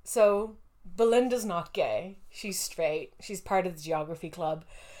 So, Belinda's not gay. She's straight. She's part of the geography club.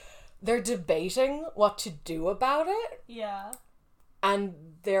 They're debating what to do about it. Yeah. And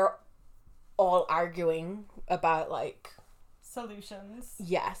they're all arguing about, like... solutions.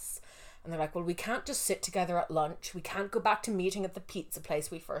 Yes. And they're like, well, we can't just sit together at lunch. We can't go back to meeting at the pizza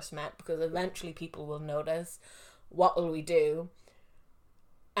place we first met because eventually people will notice. What will we do?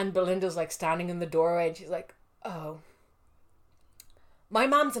 And Belinda's like standing in the doorway and she's like, oh, my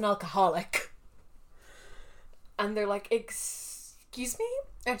mom's an alcoholic. And they're like, excuse me?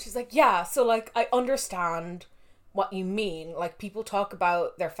 And she's like, yeah, so like I understand what you mean. Like people talk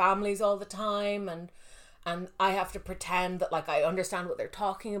about their families all the time and I have to pretend that like I understand what they're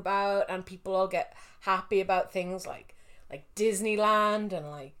talking about, and people all get happy about things like Disneyland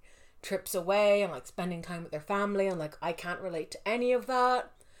and like trips away and like spending time with their family, and like I can't relate to any of that.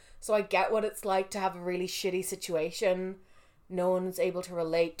 So I get what it's like to have a really shitty situation no one's able to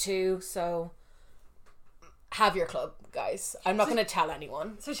relate to. So have your club, guys. I'm not going to tell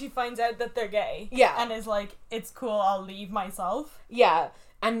anyone. So she finds out that they're gay. Yeah. And is like, it's cool, I'll leave myself. Yeah.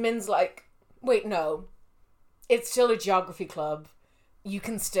 And Min's like, wait, no. It's still a geography club. You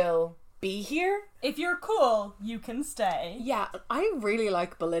can still be here. If you're cool, you can stay. Yeah. I really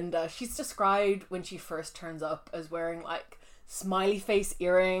like Belinda. She's described when she first turns up as wearing like smiley face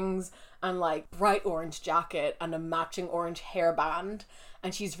earrings and like bright orange jacket and a matching orange hairband,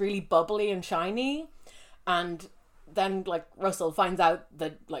 and she's really bubbly and shiny. And then like Russell finds out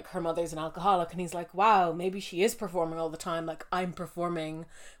that like her mother's an alcoholic, and he's like, wow, maybe she is performing all the time like I'm performing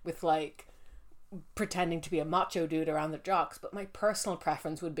with like pretending to be a macho dude around the jocks. But my personal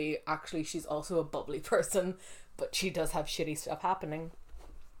preference would be actually she's also a bubbly person, but she does have shitty stuff happening.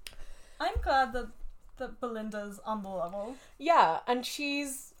 I'm glad that Belinda's on the level. Yeah, and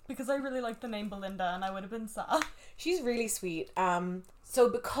she's... because I really like the name Belinda and I would have been sad. She's really sweet. So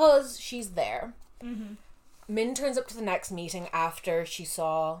because she's there, Min turns up to the next meeting after she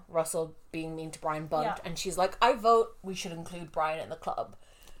saw Russell being mean to Brian Bunt, and she's like, I vote we should include Brian in the club.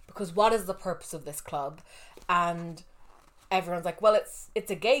 Because what is the purpose of this club? And everyone's like, well,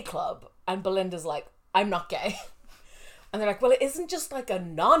 it's a gay club. And Belinda's like, I'm not gay. And they're like, well, it isn't just like a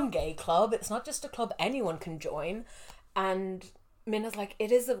non-gay club. It's not just a club anyone can join. And Min is like,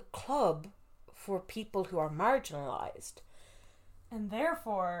 it is a club for people who are marginalised. And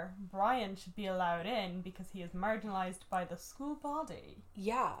therefore, Brian should be allowed in because he is marginalised by the school body.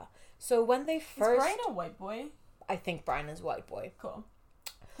 Yeah. So when they first... Is Brian a white boy? I think Brian is a white boy. Cool.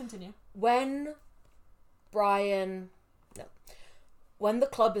 Continue. When the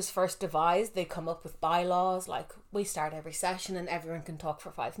club is first devised, they come up with bylaws like we start every session and everyone can talk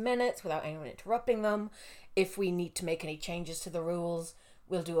for 5 minutes without anyone interrupting them. If we need to make any changes to the rules,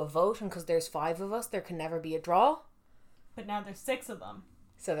 we'll do a vote, and because there's 5 of us, there can never be a draw. But now there's 6 of them.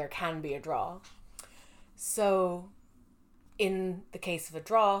 So there can be a draw. So in the case of a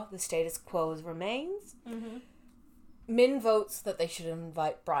draw, the status quo remains. Mm-hmm. Min votes that they should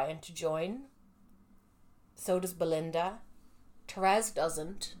invite Brian to join. So does Belinda. Therese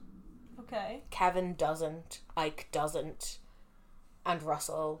doesn't. Okay. Kevin doesn't. Ike doesn't. And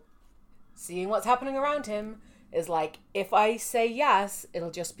Russell, seeing what's happening around him, is like, if I say yes,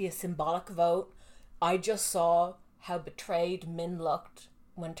 it'll just be a symbolic vote. I just saw how betrayed Min looked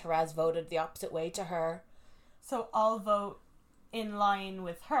when Therese voted the opposite way to her. So I'll vote in line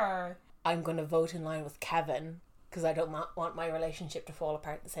with her. I'm going to vote in line with Kevin because I don't want my relationship to fall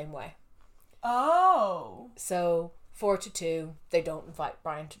apart the same way. Oh. So 4-2, they don't invite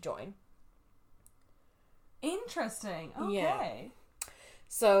Brian to join. Interesting. Okay. Yeah.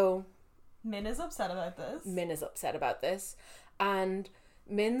 So Min is upset about this. And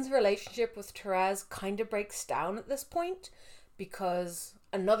Min's relationship with Therese kind of breaks down at this point because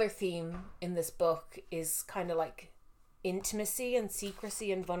another theme in this book is kind of like intimacy and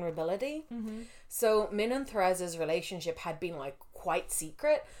secrecy and vulnerability. Mm-hmm. So Min and Therese's relationship had been like quite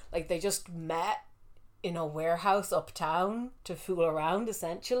secret. Like they just met in a warehouse uptown to fool around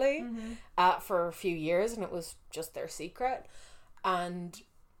essentially for a few years, and it was just their secret. And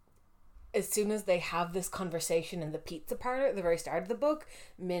as soon as they have this conversation in the pizza parlor at the very start of the book,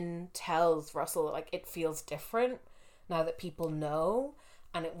 Min tells Russell like it feels different now that people know,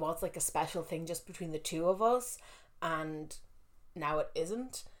 and it was like a special thing just between the two of us, and now it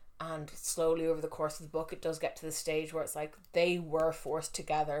isn't. And slowly over the course of the book, it does get to the stage where it's like they were forced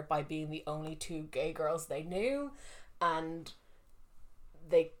together by being the only 2 gay girls they knew, and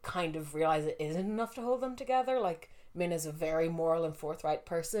they kind of realize it isn't enough to hold them together. Like Min is a very moral and forthright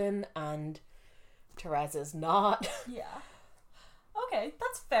person, and Therese is not. Yeah. Okay,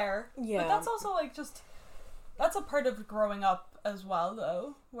 that's fair. Yeah. But that's also like just, that's a part of growing up as well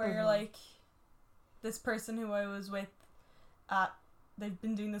though, where you're like, this person who I was with they've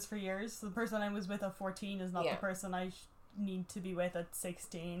been doing this for years, so the person I was with at 14 is not the person I need to be with at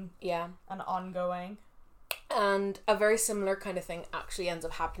 16. Yeah. And ongoing. And a very similar kind of thing actually ends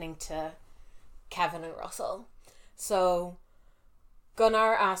up happening to Kevin and Russell. So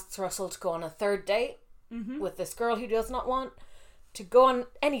Gunnar asks Russell to go on a 3rd date with this girl he does not want to go on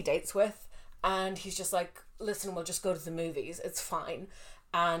any dates with, and he's just like, listen, we'll just go to the movies, it's fine.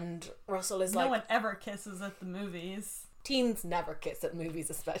 And Russell is like, no one ever kisses at the movies. Teens never kiss at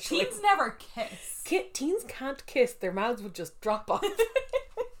movies, especially. Teens never kiss. Teens can't kiss, their mouths would just drop off.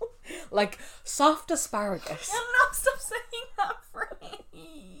 Like soft asparagus. No, stop saying that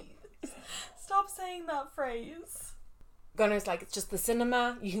phrase. Stop saying that phrase. Gunnar's like, it's just the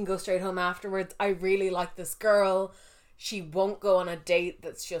cinema, you can go straight home afterwards. I really like this girl. She won't go on a date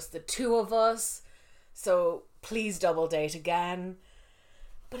that's just the 2 of us. So please double date again.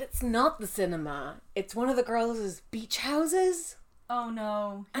 But it's not the cinema. It's one of the girls' beach houses. Oh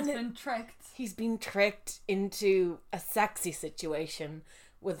no, he's been tricked. He's been tricked into a sexy situation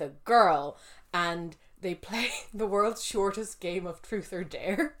with a girl, and they play the world's shortest game of Truth or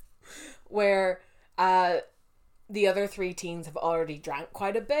Dare, where the other 3 teens have already drank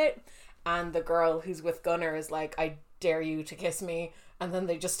quite a bit, and the girl who's with Gunnar is like, I dare you to kiss me, and then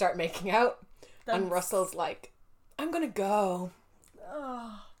they just start making out, and Russell's like, I'm gonna go.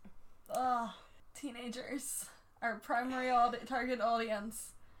 Teenagers, our primary target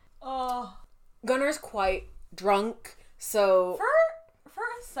audience. Gunnar's quite drunk, so for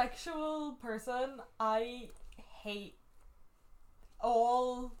a sexual person, I hate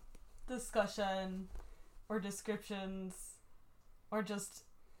all discussion or descriptions or just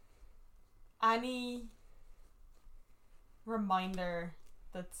any reminder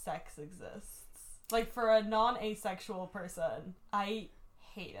that sex exists. Like, for a non-asexual person, I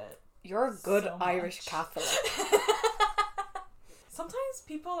hate it. You're a good so Irish Catholic. Sometimes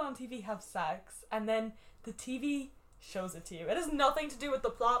people on TV have sex, and then the TV shows it to you. It has nothing to do with the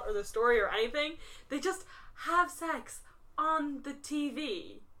plot or the story or anything. They just have sex on the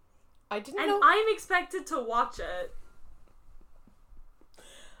TV. I didn't and know. I'm expected to watch it.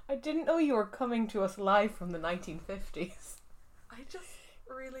 I didn't know you were coming to us live from the 1950s.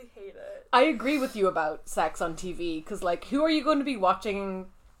 really hate it. I agree with you about sex on TV, because, like, who are you going to be watching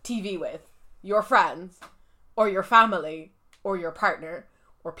TV with? Your friends, or your family, or your partner,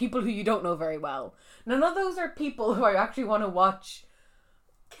 or people who you don't know very well. None of those are people who I actually want to watch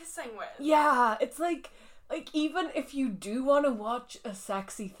Kissing with. Yeah, it's like even if you do want to watch a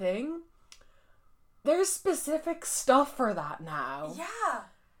sexy thing, there's specific stuff for that now. Yeah.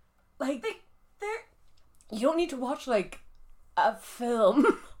 Like, they're... You don't need to watch, like, a film.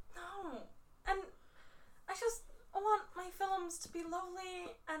 No. And I just want my films to be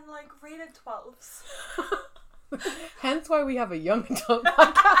lovely and, like, rated 12s. Hence why we have a young adult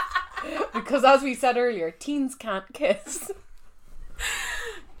podcast. Because as we said earlier, teens can't kiss.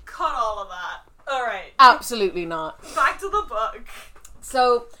 Cut all of that. Alright. Absolutely not. Back to the book.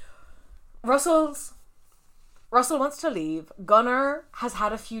 So, Russell wants to leave. Gunnar has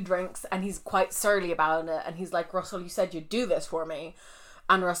had a few drinks and he's quite surly about it. And he's like, Russell, you said you'd do this for me.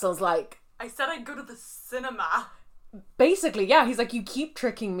 And Russell's like... I said I'd go to the cinema. Basically, yeah. He's like, you keep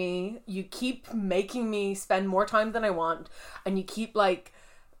tricking me. You keep making me spend more time than I want. And you keep, like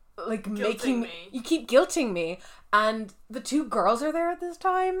making me. You keep guilting me. And the two girls are there at this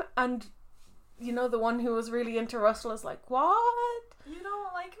time. And, you know, the one who was really into Russell is like, what? You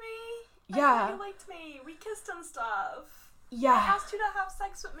don't like me? Yeah. I thought you liked me. We kissed and stuff. Yeah. I asked you to have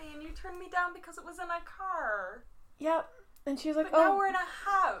sex with me and you turned me down because it was in a car. Yeah. And she was like, But now we're in a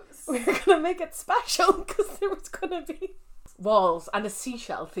house. we're going to make it special because there was going to be walls and a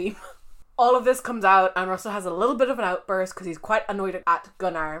seashell theme. All of this comes out and Russell has a little bit of an outburst because he's quite annoyed at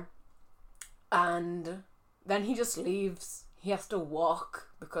Gunnar. And then he just leaves. He has to walk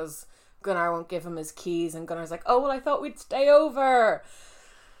because Gunnar won't give him his keys. And Gunnar's like, oh, well, I thought we'd stay over.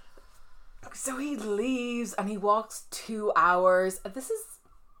 So he leaves and he walks 2 hours.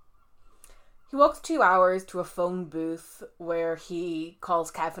 He walks 2 hours to a phone booth where he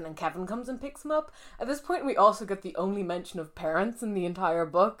calls Kevin and Kevin comes and picks him up. At this point, we also get the only mention of parents in the entire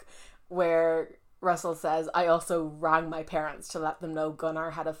book where Russell says, I also rang my parents to let them know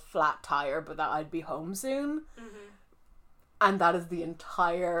Gunnar had a flat tire but that I'd be home soon. Mm-hmm. And that is the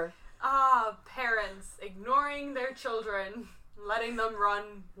entire... parents ignoring their children, letting them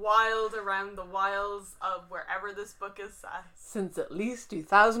run wild around the wilds of wherever this book is set. Since at least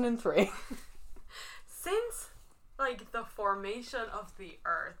 2003. Since, like, the formation of the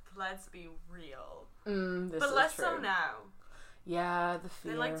earth, let's be real. But less so now. Yeah, the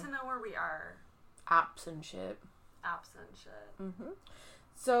fear. They like to know where we are. Apps and shit. Mm-hmm.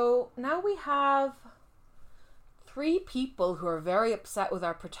 So, now we have 3 people who are very upset with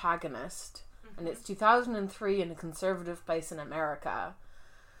our protagonist. Mm-hmm. And it's 2003 in a conservative place in America.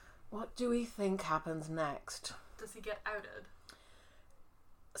 What do we think happens next? Does he get outed?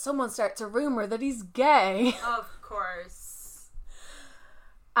 Someone starts a rumor that he's gay. Of course.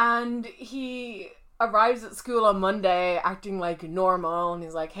 And he arrives at school on Monday acting like normal. And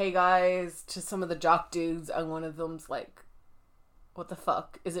he's like, hey guys, to some of the jock dudes. And one of them's like, what the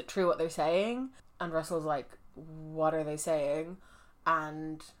fuck? Is it true what they're saying? And Russell's like, what are they saying?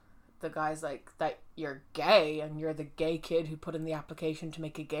 And the guy's like, that you're gay and you're the gay kid who put in the application to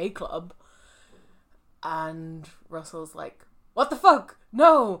make a gay club. And Russell's like, what the fuck?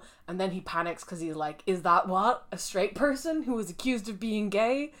 No! And then he panics because he's like, is that what a straight person who was accused of being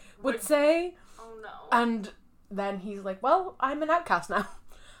gay would say? Oh no. And then he's like, well, I'm an outcast now.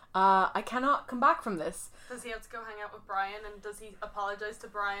 I cannot come back from this. Does he have to go hang out with Brian? And does he apologize to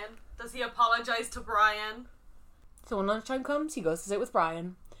Brian? Does he apologize to Brian? So when lunchtime comes, he goes to sit with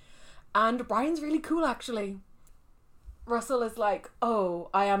Brian. And Brian's really cool, actually. Russell is like, oh,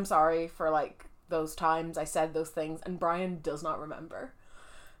 I am sorry for, like, those times I said those things. And Brian does not remember.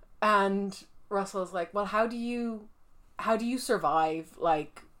 And Russell's like, well, how do you survive,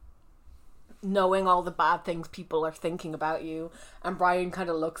 like, knowing all the bad things people are thinking about you? And Brian kind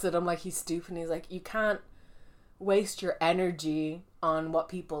of looks at him like he's stupid. And he's like, you can't waste your energy on what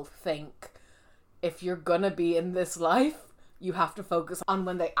people think. If you're gonna be in this life, you have to focus on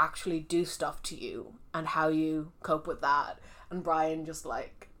when they actually do stuff to you and how you cope with that. And Brian just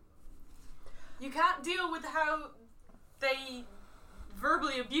like... You can't deal with how they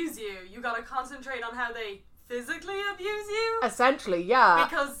verbally abuse you. You gotta concentrate on how they physically abuse you. Essentially, yeah.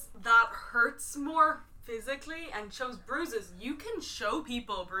 Because that hurts more physically and shows bruises. You can show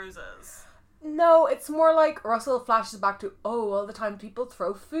people bruises. No, it's more like Russell flashes back to, all the time people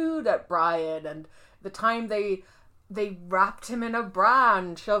throw food at Brian and the time they wrapped him in a bra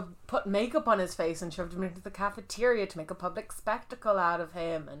and put makeup on his face and shoved him into the cafeteria to make a public spectacle out of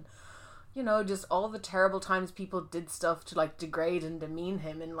him, and, you know, just all the terrible times people did stuff to, like, degrade and demean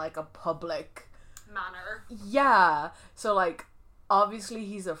him in, like, a public manner. Yeah. So, like, obviously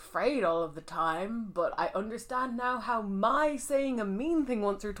he's afraid all of the time, but I understand now how my saying a mean thing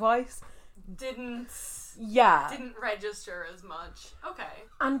once or twice didn't register as much. Okay.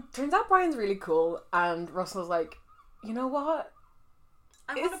 And turns out Brian's really cool, and Russell's like, you know what?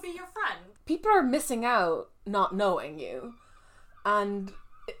 I want to be your friend. People are missing out not knowing you, and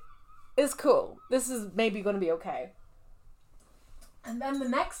it's cool. This is maybe going to be okay. And then the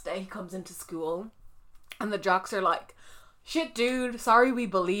next day he comes into school, and the jocks are like, shit, dude, sorry we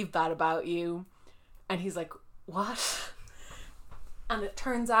believed that about you. And he's like, what? And it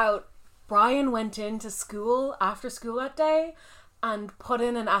turns out Brian went into school after school that day and put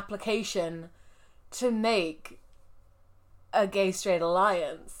in an application to make a gay-straight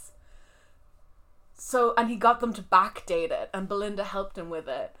alliance. So, and he got them to backdate it, and Belinda helped him with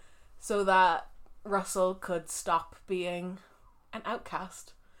it so that Russell could stop being an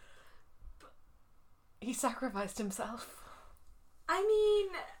outcast. He sacrificed himself. I mean,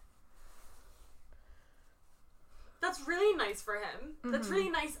 that's really nice for him. Mm-hmm. That's really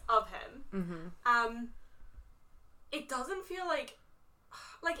nice of him. Mm-hmm. It doesn't feel like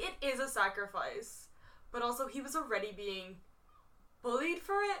it is a sacrifice, but also he was already being bullied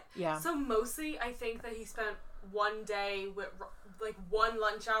for it. Yeah. So mostly I think that he spent one day with, like, one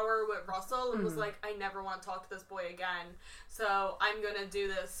lunch hour with Russell and was like, I never want to talk to this boy again, so I'm gonna do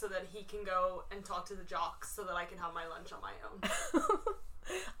this so that he can go and talk to the jocks so that I can have my lunch on my own.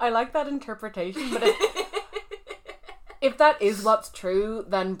 I like that interpretation, but if that is what's true,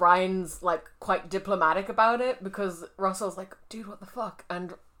 then Brian's, like, quite diplomatic about it, because Russell's like, dude, what the fuck?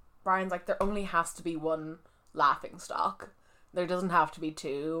 And Brian's like, there only has to be one laughing stock. There doesn't have to be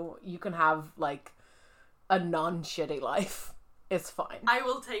two. You can have, like, a non-shitty life. It's fine. I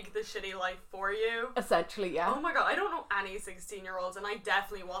will take the shitty life for you. Essentially, yeah. Oh my god, I don't know any 16-year-olds, and I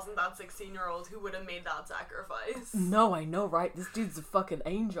definitely wasn't that 16-year-old who would have made that sacrifice. No, I know, right? This dude's a fucking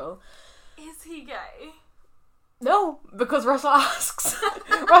angel. Is he gay? No, because Russell asks.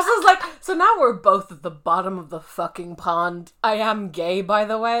 Russell's like, so now we're both at the bottom of the fucking pond. I am gay, by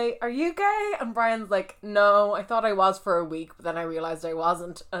the way. Are you gay? And Brian's like, no, I thought I was for a week, but then I realised I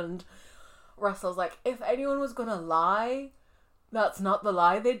wasn't. And Russell's like, if anyone was gonna lie, that's not the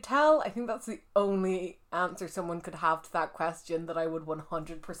lie they'd tell. I think that's the only answer someone could have to that question that I would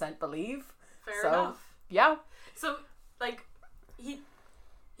 100% believe. Fair enough. Yeah. So, like, he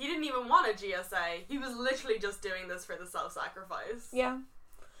didn't even want a GSA. He was literally just doing this for the self-sacrifice. Yeah.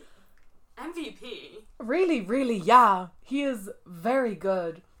 MVP. Really, really, yeah. He is very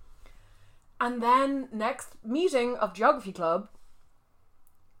good. And then, next meeting of Geography Club,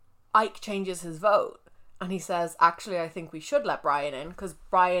 Ike changes his vote. And he says, actually, I think we should let Brian in, because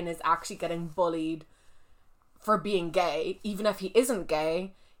Brian is actually getting bullied for being gay. Even if he isn't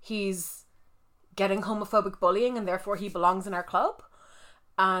gay, he's getting homophobic bullying, and therefore he belongs in our club.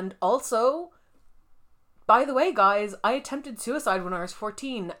 And also, by the way, guys, I attempted suicide when I was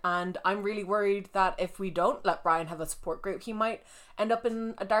 14, and I'm really worried that if we don't let Brian have a support group, he might end up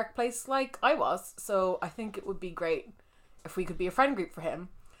in a dark place like I was. So I think it would be great if we could be a friend group for him.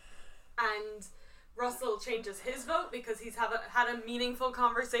 And Russell changes his vote because he's had a meaningful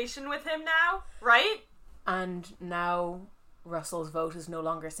conversation with him now, right? And now Russell's vote is no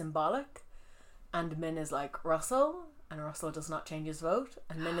longer symbolic. And Min is like, Russell? And Russell does not change his vote.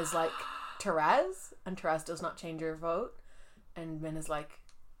 And Min is like, Therese? And Therese does not change her vote. And Min is like,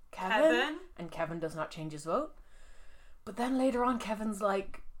 Kevin? And Kevin does not change his vote. But then later on, Kevin's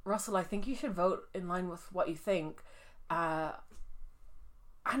like, Russell, I think you should vote in line with what you think. And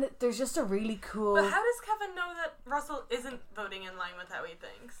there's just a really cool... But how does Kevin know that Russell isn't voting in line with how he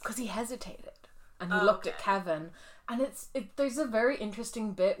thinks? Because he hesitated. And he looked at Kevin. And there's a very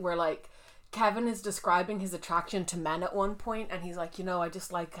interesting bit where, like, Kevin is describing his attraction to men at one point, and he's like, you know, I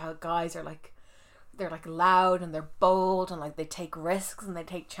just like how guys are like, they're like loud and they're bold and like they take risks and they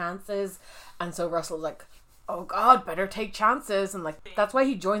take chances. And so Russell's like, oh god, better take chances, and like that's why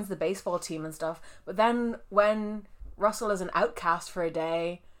he joins the baseball team and stuff. But then when Russell is an outcast for a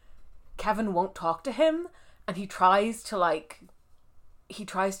day, Kevin won't talk to him, and he tries to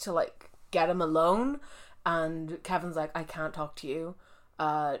get him alone, and Kevin's like, I can't talk to you.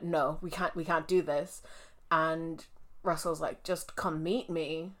 No, we can't do this. And Russell's like, just come meet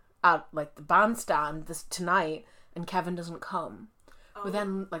me at like the bandstand tonight, and Kevin doesn't come. Oh. But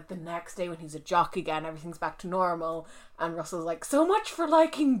then like the next day when he's a jock again, everything's back to normal, and Russell's like, so much for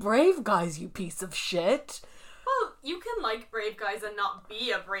liking brave guys, you piece of shit. Well, you can like brave guys and not be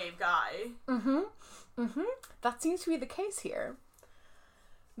a brave guy. That seems to be the case here.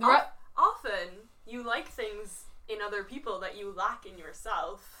 Often you like things in other people that you lack in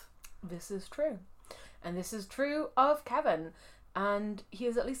yourself. This is true. And this is true of Kevin. And he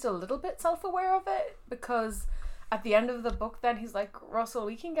is at least a little bit self-aware of it, because at the end of the book then he's like, Russell,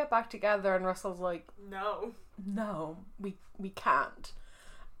 we can get back together, and Russell's like, no, we can't.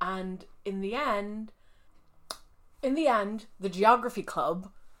 And in the end, the geography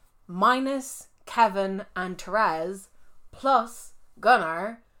club, minus Kevin and Therese, plus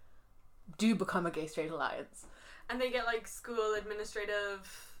Gunnar, do become a gay straight alliance. And they get like school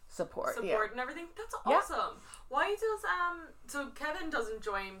administrative support and everything. That's awesome. Why does so Kevin doesn't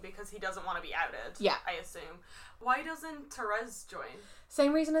join because he doesn't want to be outed? Yeah, I assume. Why doesn't Therese join?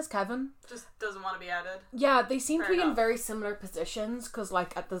 Same reason as Kevin. Just doesn't want to be outed. Yeah, they seem Fair to be enough. in very similar positions, because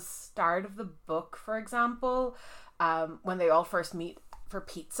like at the start of the book, for example, when they all first meet for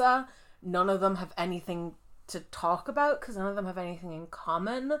pizza, none of them have anything to talk about because none of them have anything in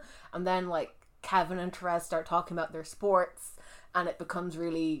common. And then like Kevin and Therese start talking about their sports, and it becomes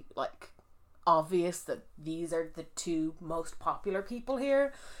really like obvious that these are the two most popular people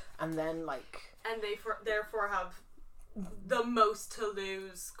here. And then like, and they therefore have the most to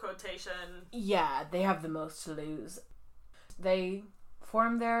lose, quotation. Yeah, they have the most to lose. They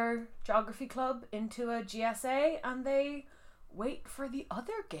form their geography club into a GSA, and they wait for the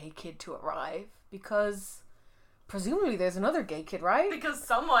other gay kid to arrive, because presumably there's another gay kid, right? Because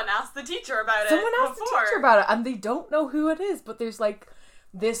someone asked the teacher about Someone it asked the teacher about it, and they don't know who it is, but there's like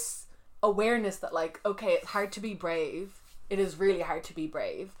this awareness that like, okay, it's hard to be brave. It is really hard to be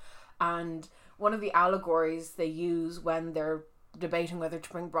brave. And one of the allegories they use when they're debating whether to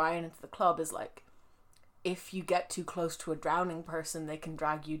bring Brian into the club is like, if you get too close to a drowning person, they can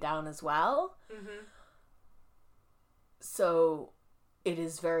drag you down as well. Mm-hmm. So it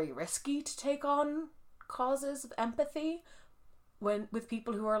is very risky to take on causes of empathy with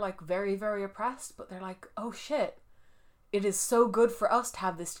people who are like very, very oppressed, but they're like, oh shit, it is so good for us to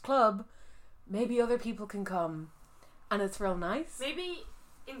have this club. Maybe other people can come. And it's real nice. Maybe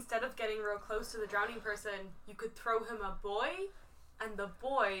instead of getting real close to the drowning person, you could throw him a boy, and the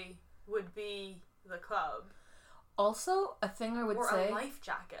boy would be the club. Also, a thing I would say... Or a life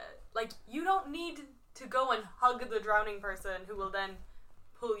jacket. Like, you don't need to go and hug the drowning person who will then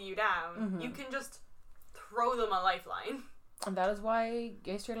pull you down. Mm-hmm. You can just throw them a lifeline. And that is why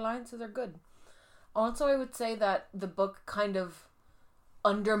gay straight alliances are good. Also, I would say that the book kind of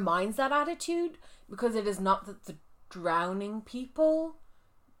undermines that attitude, because it is not that the drowning people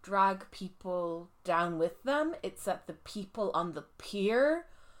drag people down with them. It's that the people on the pier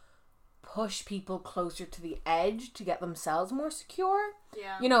push people closer to the edge to get themselves more secure.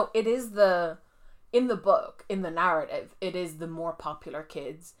 Yeah. You know, it is in the book, in the narrative, it is the more popular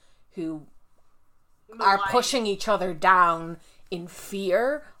kids who are pushing each other down in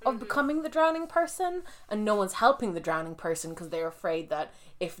fear of becoming the drowning person, and no one's helping the drowning person because they're afraid that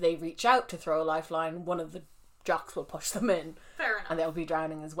if they reach out to throw a lifeline, one of the jocks will push them in. Fair enough. And they'll be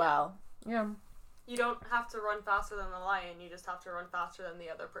drowning as well. Yeah. You don't have to run faster than the lion, you just have to run faster than the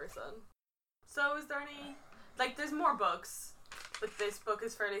other person. So is there any... Like, there's more books, but this book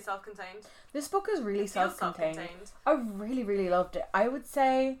is fairly self-contained. This book is really self-contained. self-contained. I really, really loved it. I would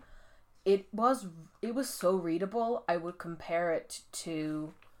say it was so readable. I would compare it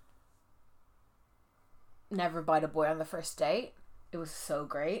to Never Bite a Boy on the First Date. It was so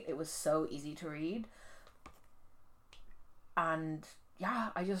great. It was so easy to read. And yeah,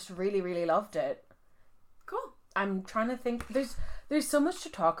 I just really, really loved it. Cool. I'm trying to think. There's so much to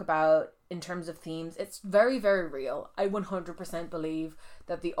talk about in terms of themes. It's very, very real. I 100% believe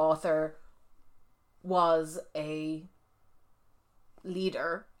that the author was a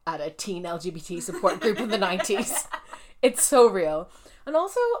leader at a teen LGBT support group in the 90s. It's so real. And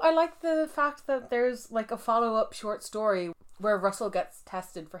also, I like the fact that there's like a follow-up short story where Russell gets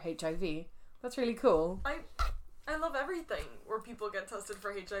tested for HIV. That's really cool. I love everything where people get tested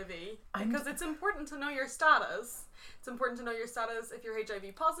for HIV, because it's important to know your status. It's important to know your status if you're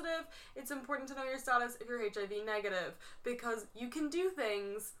HIV positive. It's important to know your status if you're HIV negative, because you can do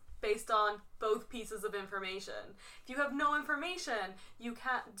things based on both pieces of information. If you have no information, you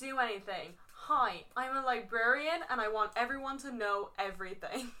can't do anything. Hi, I'm a librarian and I want everyone to know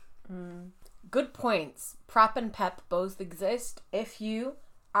everything. Good points. PrEP and PEP both exist. If you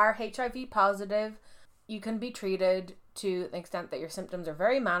are HIV positive, you can be treated to the extent that your symptoms are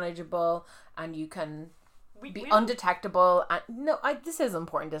very manageable and you can be undetectable. And this is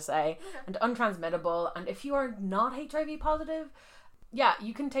important to say. Okay. And untransmittable. And if you are not HIV positive, yeah,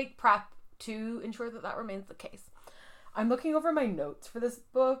 you can take PrEP to ensure that that remains the case. I'm looking over my notes for this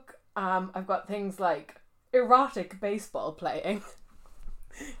book. I've got things like erotic baseball playing.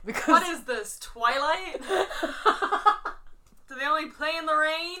 Because what is this, Twilight? Do they only play in the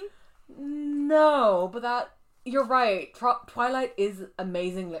rain? No, but that You're right. Twilight is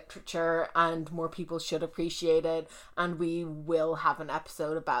amazing literature and more people should appreciate it, and we will have an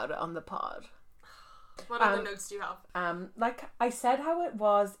episode about it on the pod. What other notes do you have? Like I said, how it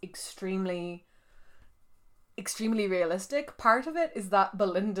was extremely realistic. Part of it is that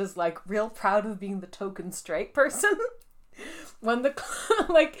Belinda's like real proud of being the token straight person. When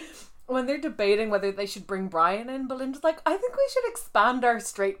when they're debating whether they should bring Brian in, Belinda's like, I think we should expand our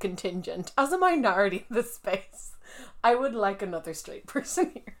straight contingent. As a minority in this space, I would like another straight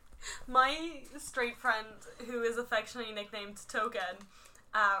person here. My straight friend, who is affectionately nicknamed Token,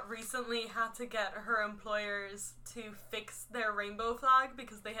 recently had to get her employers to fix their rainbow flag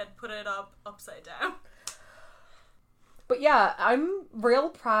because they had put it up upside down. But yeah, I'm real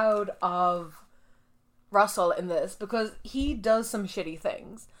proud of Russell in this because he does some shitty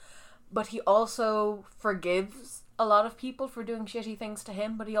things, but he also forgives a lot of people for doing shitty things to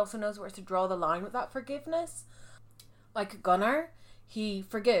him, but he also knows where to draw the line with that forgiveness. Like Gunnar, he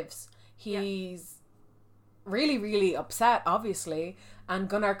forgives. He's really, really upset, obviously, and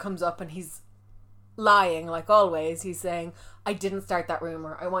Gunnar comes up and he's lying, like always. He's saying, I didn't start that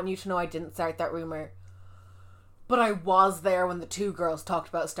rumour. I want you to know I didn't start that rumour. But I was there when the two girls talked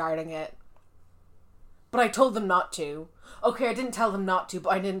about starting it. But I told them not to. Okay, I didn't tell them not to,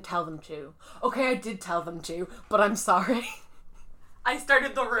 but I didn't tell them to. Okay, I did tell them to, but I'm sorry. I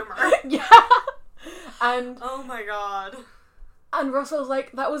started the rumor. Yeah. And oh my god. And Russell's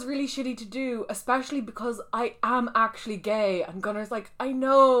like, that was really shitty to do, especially because I am actually gay. And Gunnar's like, I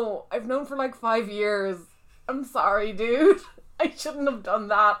know. I've known for like 5 years. I'm sorry, dude. I shouldn't have done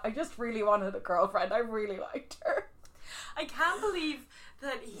that. I just really wanted a girlfriend. I really liked her. I can't believe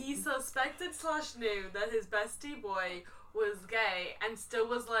that he suspected / knew that his bestie boy was gay and still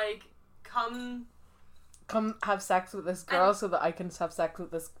was like, come have sex with this girl so that I can have sex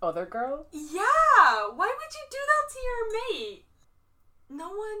with this other girl? Yeah! Why would you do that to your mate? No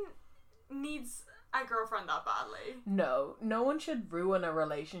one needs a girlfriend that badly. No one should ruin a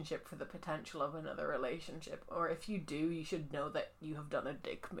relationship for the potential of another relationship. Or if you do, you should know that you have done a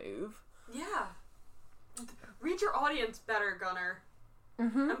dick move. Yeah. Read your audience better, Gunnar.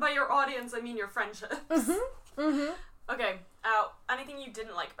 Mm-hmm. And by your audience, I mean your friendships. Mm-hmm. Mm-hmm. Okay, anything you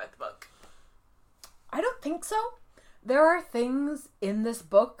didn't like about the book? I don't think so. There are things in this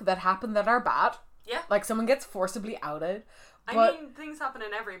book that happen that are bad. Yeah. Like someone gets forcibly outed. I mean, things happen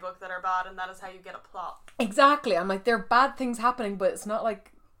in every book that are bad, and that is how you get a plot. Exactly. I'm like, there are bad things happening, but it's not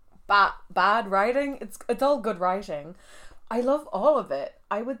like bad writing. It's all good writing. I love all of it.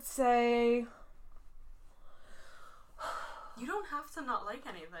 I would say... You don't have to not like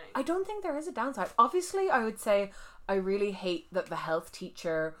anything. I don't think there is a downside. Obviously, I would say I really hate that the health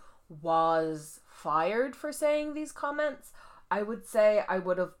teacher was fired for saying these comments. I would say I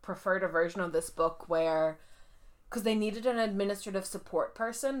would have preferred a version of this book where... Because they needed an administrative support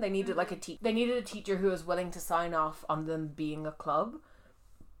person. They needed they needed a teacher who was willing to sign off on them being a club.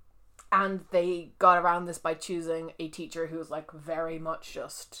 And they got around this by choosing a teacher who was like very much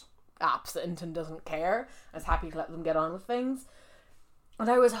just absent and doesn't care. And is happy to let them get on with things. And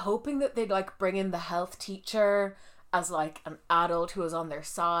I was hoping that they'd like bring in the health teacher as like an adult who was on their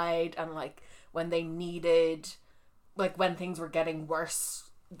side, and like when they needed, like when things were getting worse,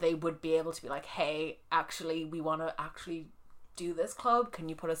 they would be able to be like, hey, actually, we want to actually do this club. Can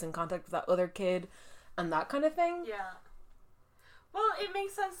you put us in contact with that other kid? And that kind of thing. Yeah. Well, it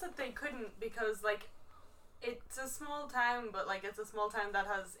makes sense that they couldn't because, like, it's a small town, but, like, it's a small town that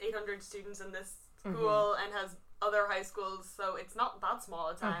has 800 students in this school and has other high schools, so it's not that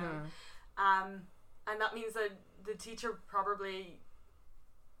small a town. And that means that the teacher probably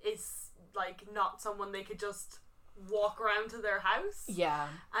is, like, not someone they could just walk around to their house. Yeah.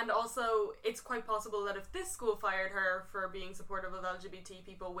 And also, it's quite possible that if this school fired her for being supportive of LGBT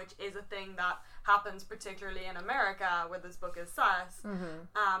people, which is a thing that happens particularly in America where this book is set,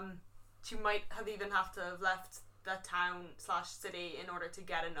 she might have even have to have left the town / city in order to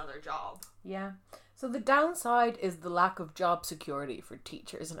get another job. Yeah. So the downside is the lack of job security for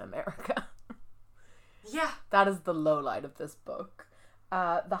teachers in America. Yeah. That is the low light of this book.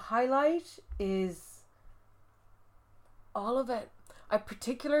 The highlight is all of it. I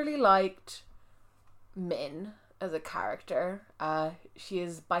particularly liked Min as a character. She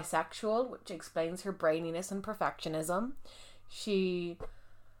is bisexual, which explains her braininess and perfectionism. She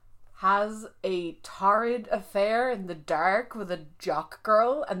has a torrid affair in the dark with a jock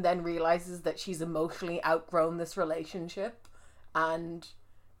girl and then realizes that she's emotionally outgrown this relationship and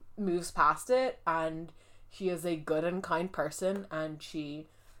moves past it, and she is a good and kind person, and she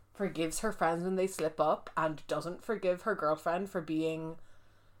forgives her friends when they slip up and doesn't forgive her girlfriend for being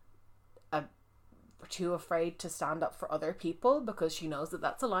a too afraid to stand up for other people because she knows that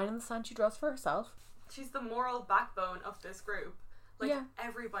that's a line in the sand she draws for herself. She's the moral backbone of this group. Like, Yeah.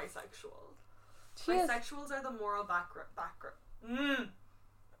 every bisexual. She is. Bisexuals are the moral bisexuals.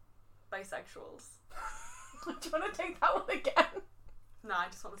 Do you want to take that one again? No, I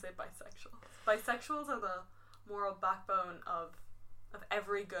just want to say bisexuals. Bisexuals are the moral backbone of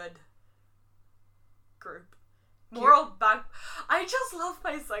every good group. I just love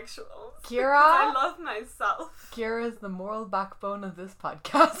bisexuals. Kira? I love myself. Kira is the moral backbone of this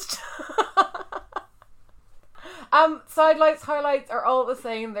podcast. Sidelights, highlights are all the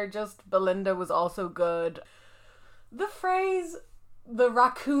same. They're just Belinda was also good. The phrase, "the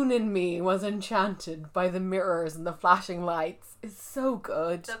raccoon in me was enchanted by the mirrors and the flashing lights," is so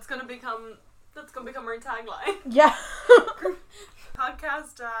good. That's gonna become our tagline. Yeah.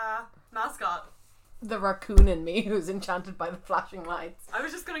 Podcast mascot. The raccoon in me who's enchanted by the flashing lights. I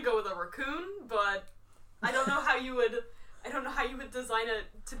was just gonna go with a raccoon, but I don't know how you would design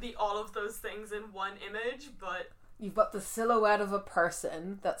it to be all of those things in one image, but You've got the silhouette of a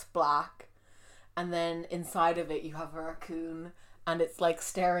person that's black, and then inside of it you have a raccoon, and it's like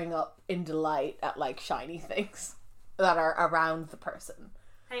staring up in delight at like shiny things that are around the person.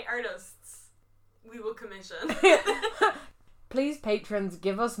 hey, artists, we will commission. Please, patrons,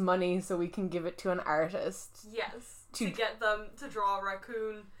 give us money so we can give it to an artist. Yes, to get them to draw a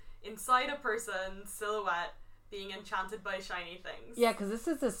raccoon inside a person's silhouette being enchanted by shiny things. Yeah, because this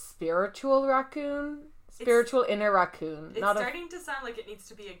is a spiritual raccoon. Spiritual inner raccoon. It's starting to sound like it needs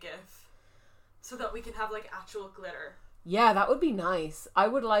to be a GIF so that we can have like actual glitter. Yeah, that would be nice. I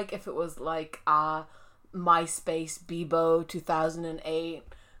would like if it was like a MySpace Bebo 2008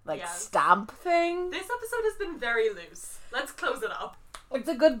 stamp thing. This episode has been very loose. Let's close it up. It's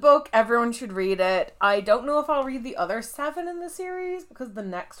a good book. Everyone should read it. I don't know if I'll read the other 7 in the series because the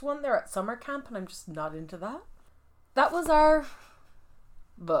next one they're at summer camp and I'm just not into that. That was our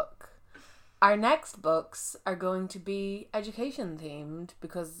book. Our next books are going to be education themed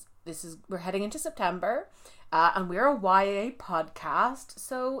because we're heading into September and we're a YA podcast,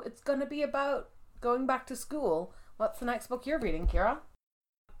 so it's going to be about going back to school. What's the next book you're reading, Kira?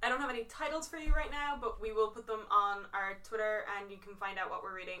 I don't have any titles for you right now, but we will put them on our Twitter and you can find out what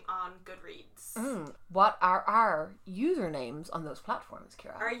we're reading on Goodreads. What are our usernames on those platforms,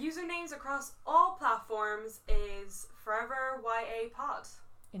 Kira? Our usernames across all platforms is Forever YA Pod.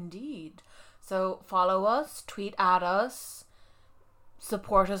 Indeed. So follow us, tweet at us,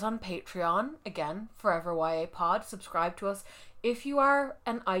 support us on Patreon. Again, Forever YA Pod. Subscribe to us. If you are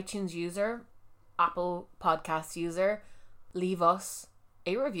an iTunes user, Apple Podcasts user, leave us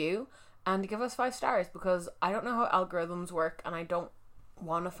a review and give us 5 stars because I don't know how algorithms work and I don't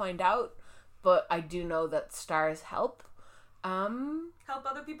want to find out, but I do know that stars help. Help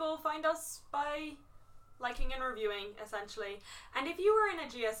other people find us by liking and reviewing, essentially. And if you were in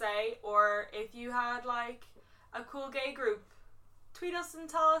a GSA or if you had like a cool gay group, tweet us and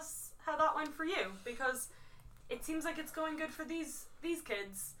tell us how that went for you, because it seems like it's going good for these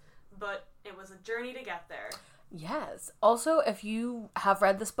kids, but it was a journey to get there. Yes. Also, if you have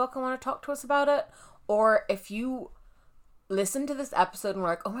read this book and want to talk to us about it, or if you listen to this episode and were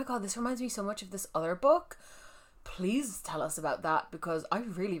like, oh my god, this reminds me so much of this other book, please tell us about that because I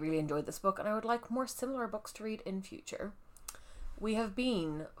really, really enjoyed this book and I would like more similar books to read in future. We have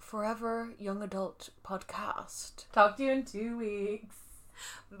been Forever Young Adult Podcast. Talk to you in 2 weeks.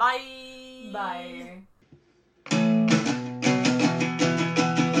 Bye. Bye.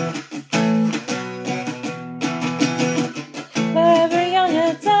 Forever Young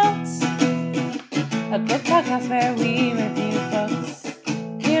Adults, a book podcast where we review books.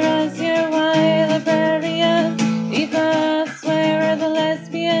 Kira's your YA librarian. Divas, where are the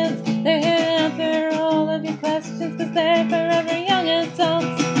lesbians? They're here to answer all of your questions because they're forever young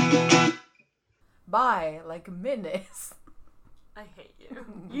adults. Bye, like minutes. I hate you.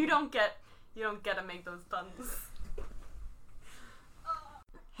 You don't get to make those puns.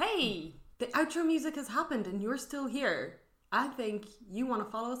 Hey, the outro music has happened and you're still here. I think you want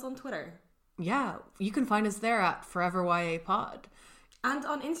to follow us on Twitter. Yeah, you can find us there at Forever YA Pod. And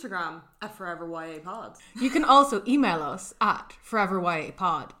on Instagram at Forever YA Pod. You can also email us at Forever YA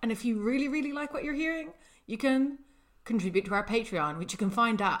Pod. And if you really, really like what you're hearing, you can contribute to our Patreon, which you can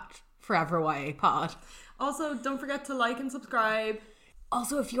find at Forever YA Pod. Also, don't forget to like and subscribe.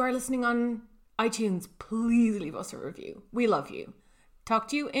 Also, if you are listening on iTunes, please leave us a review. We love you. Talk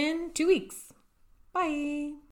to you in 2 weeks. Bye.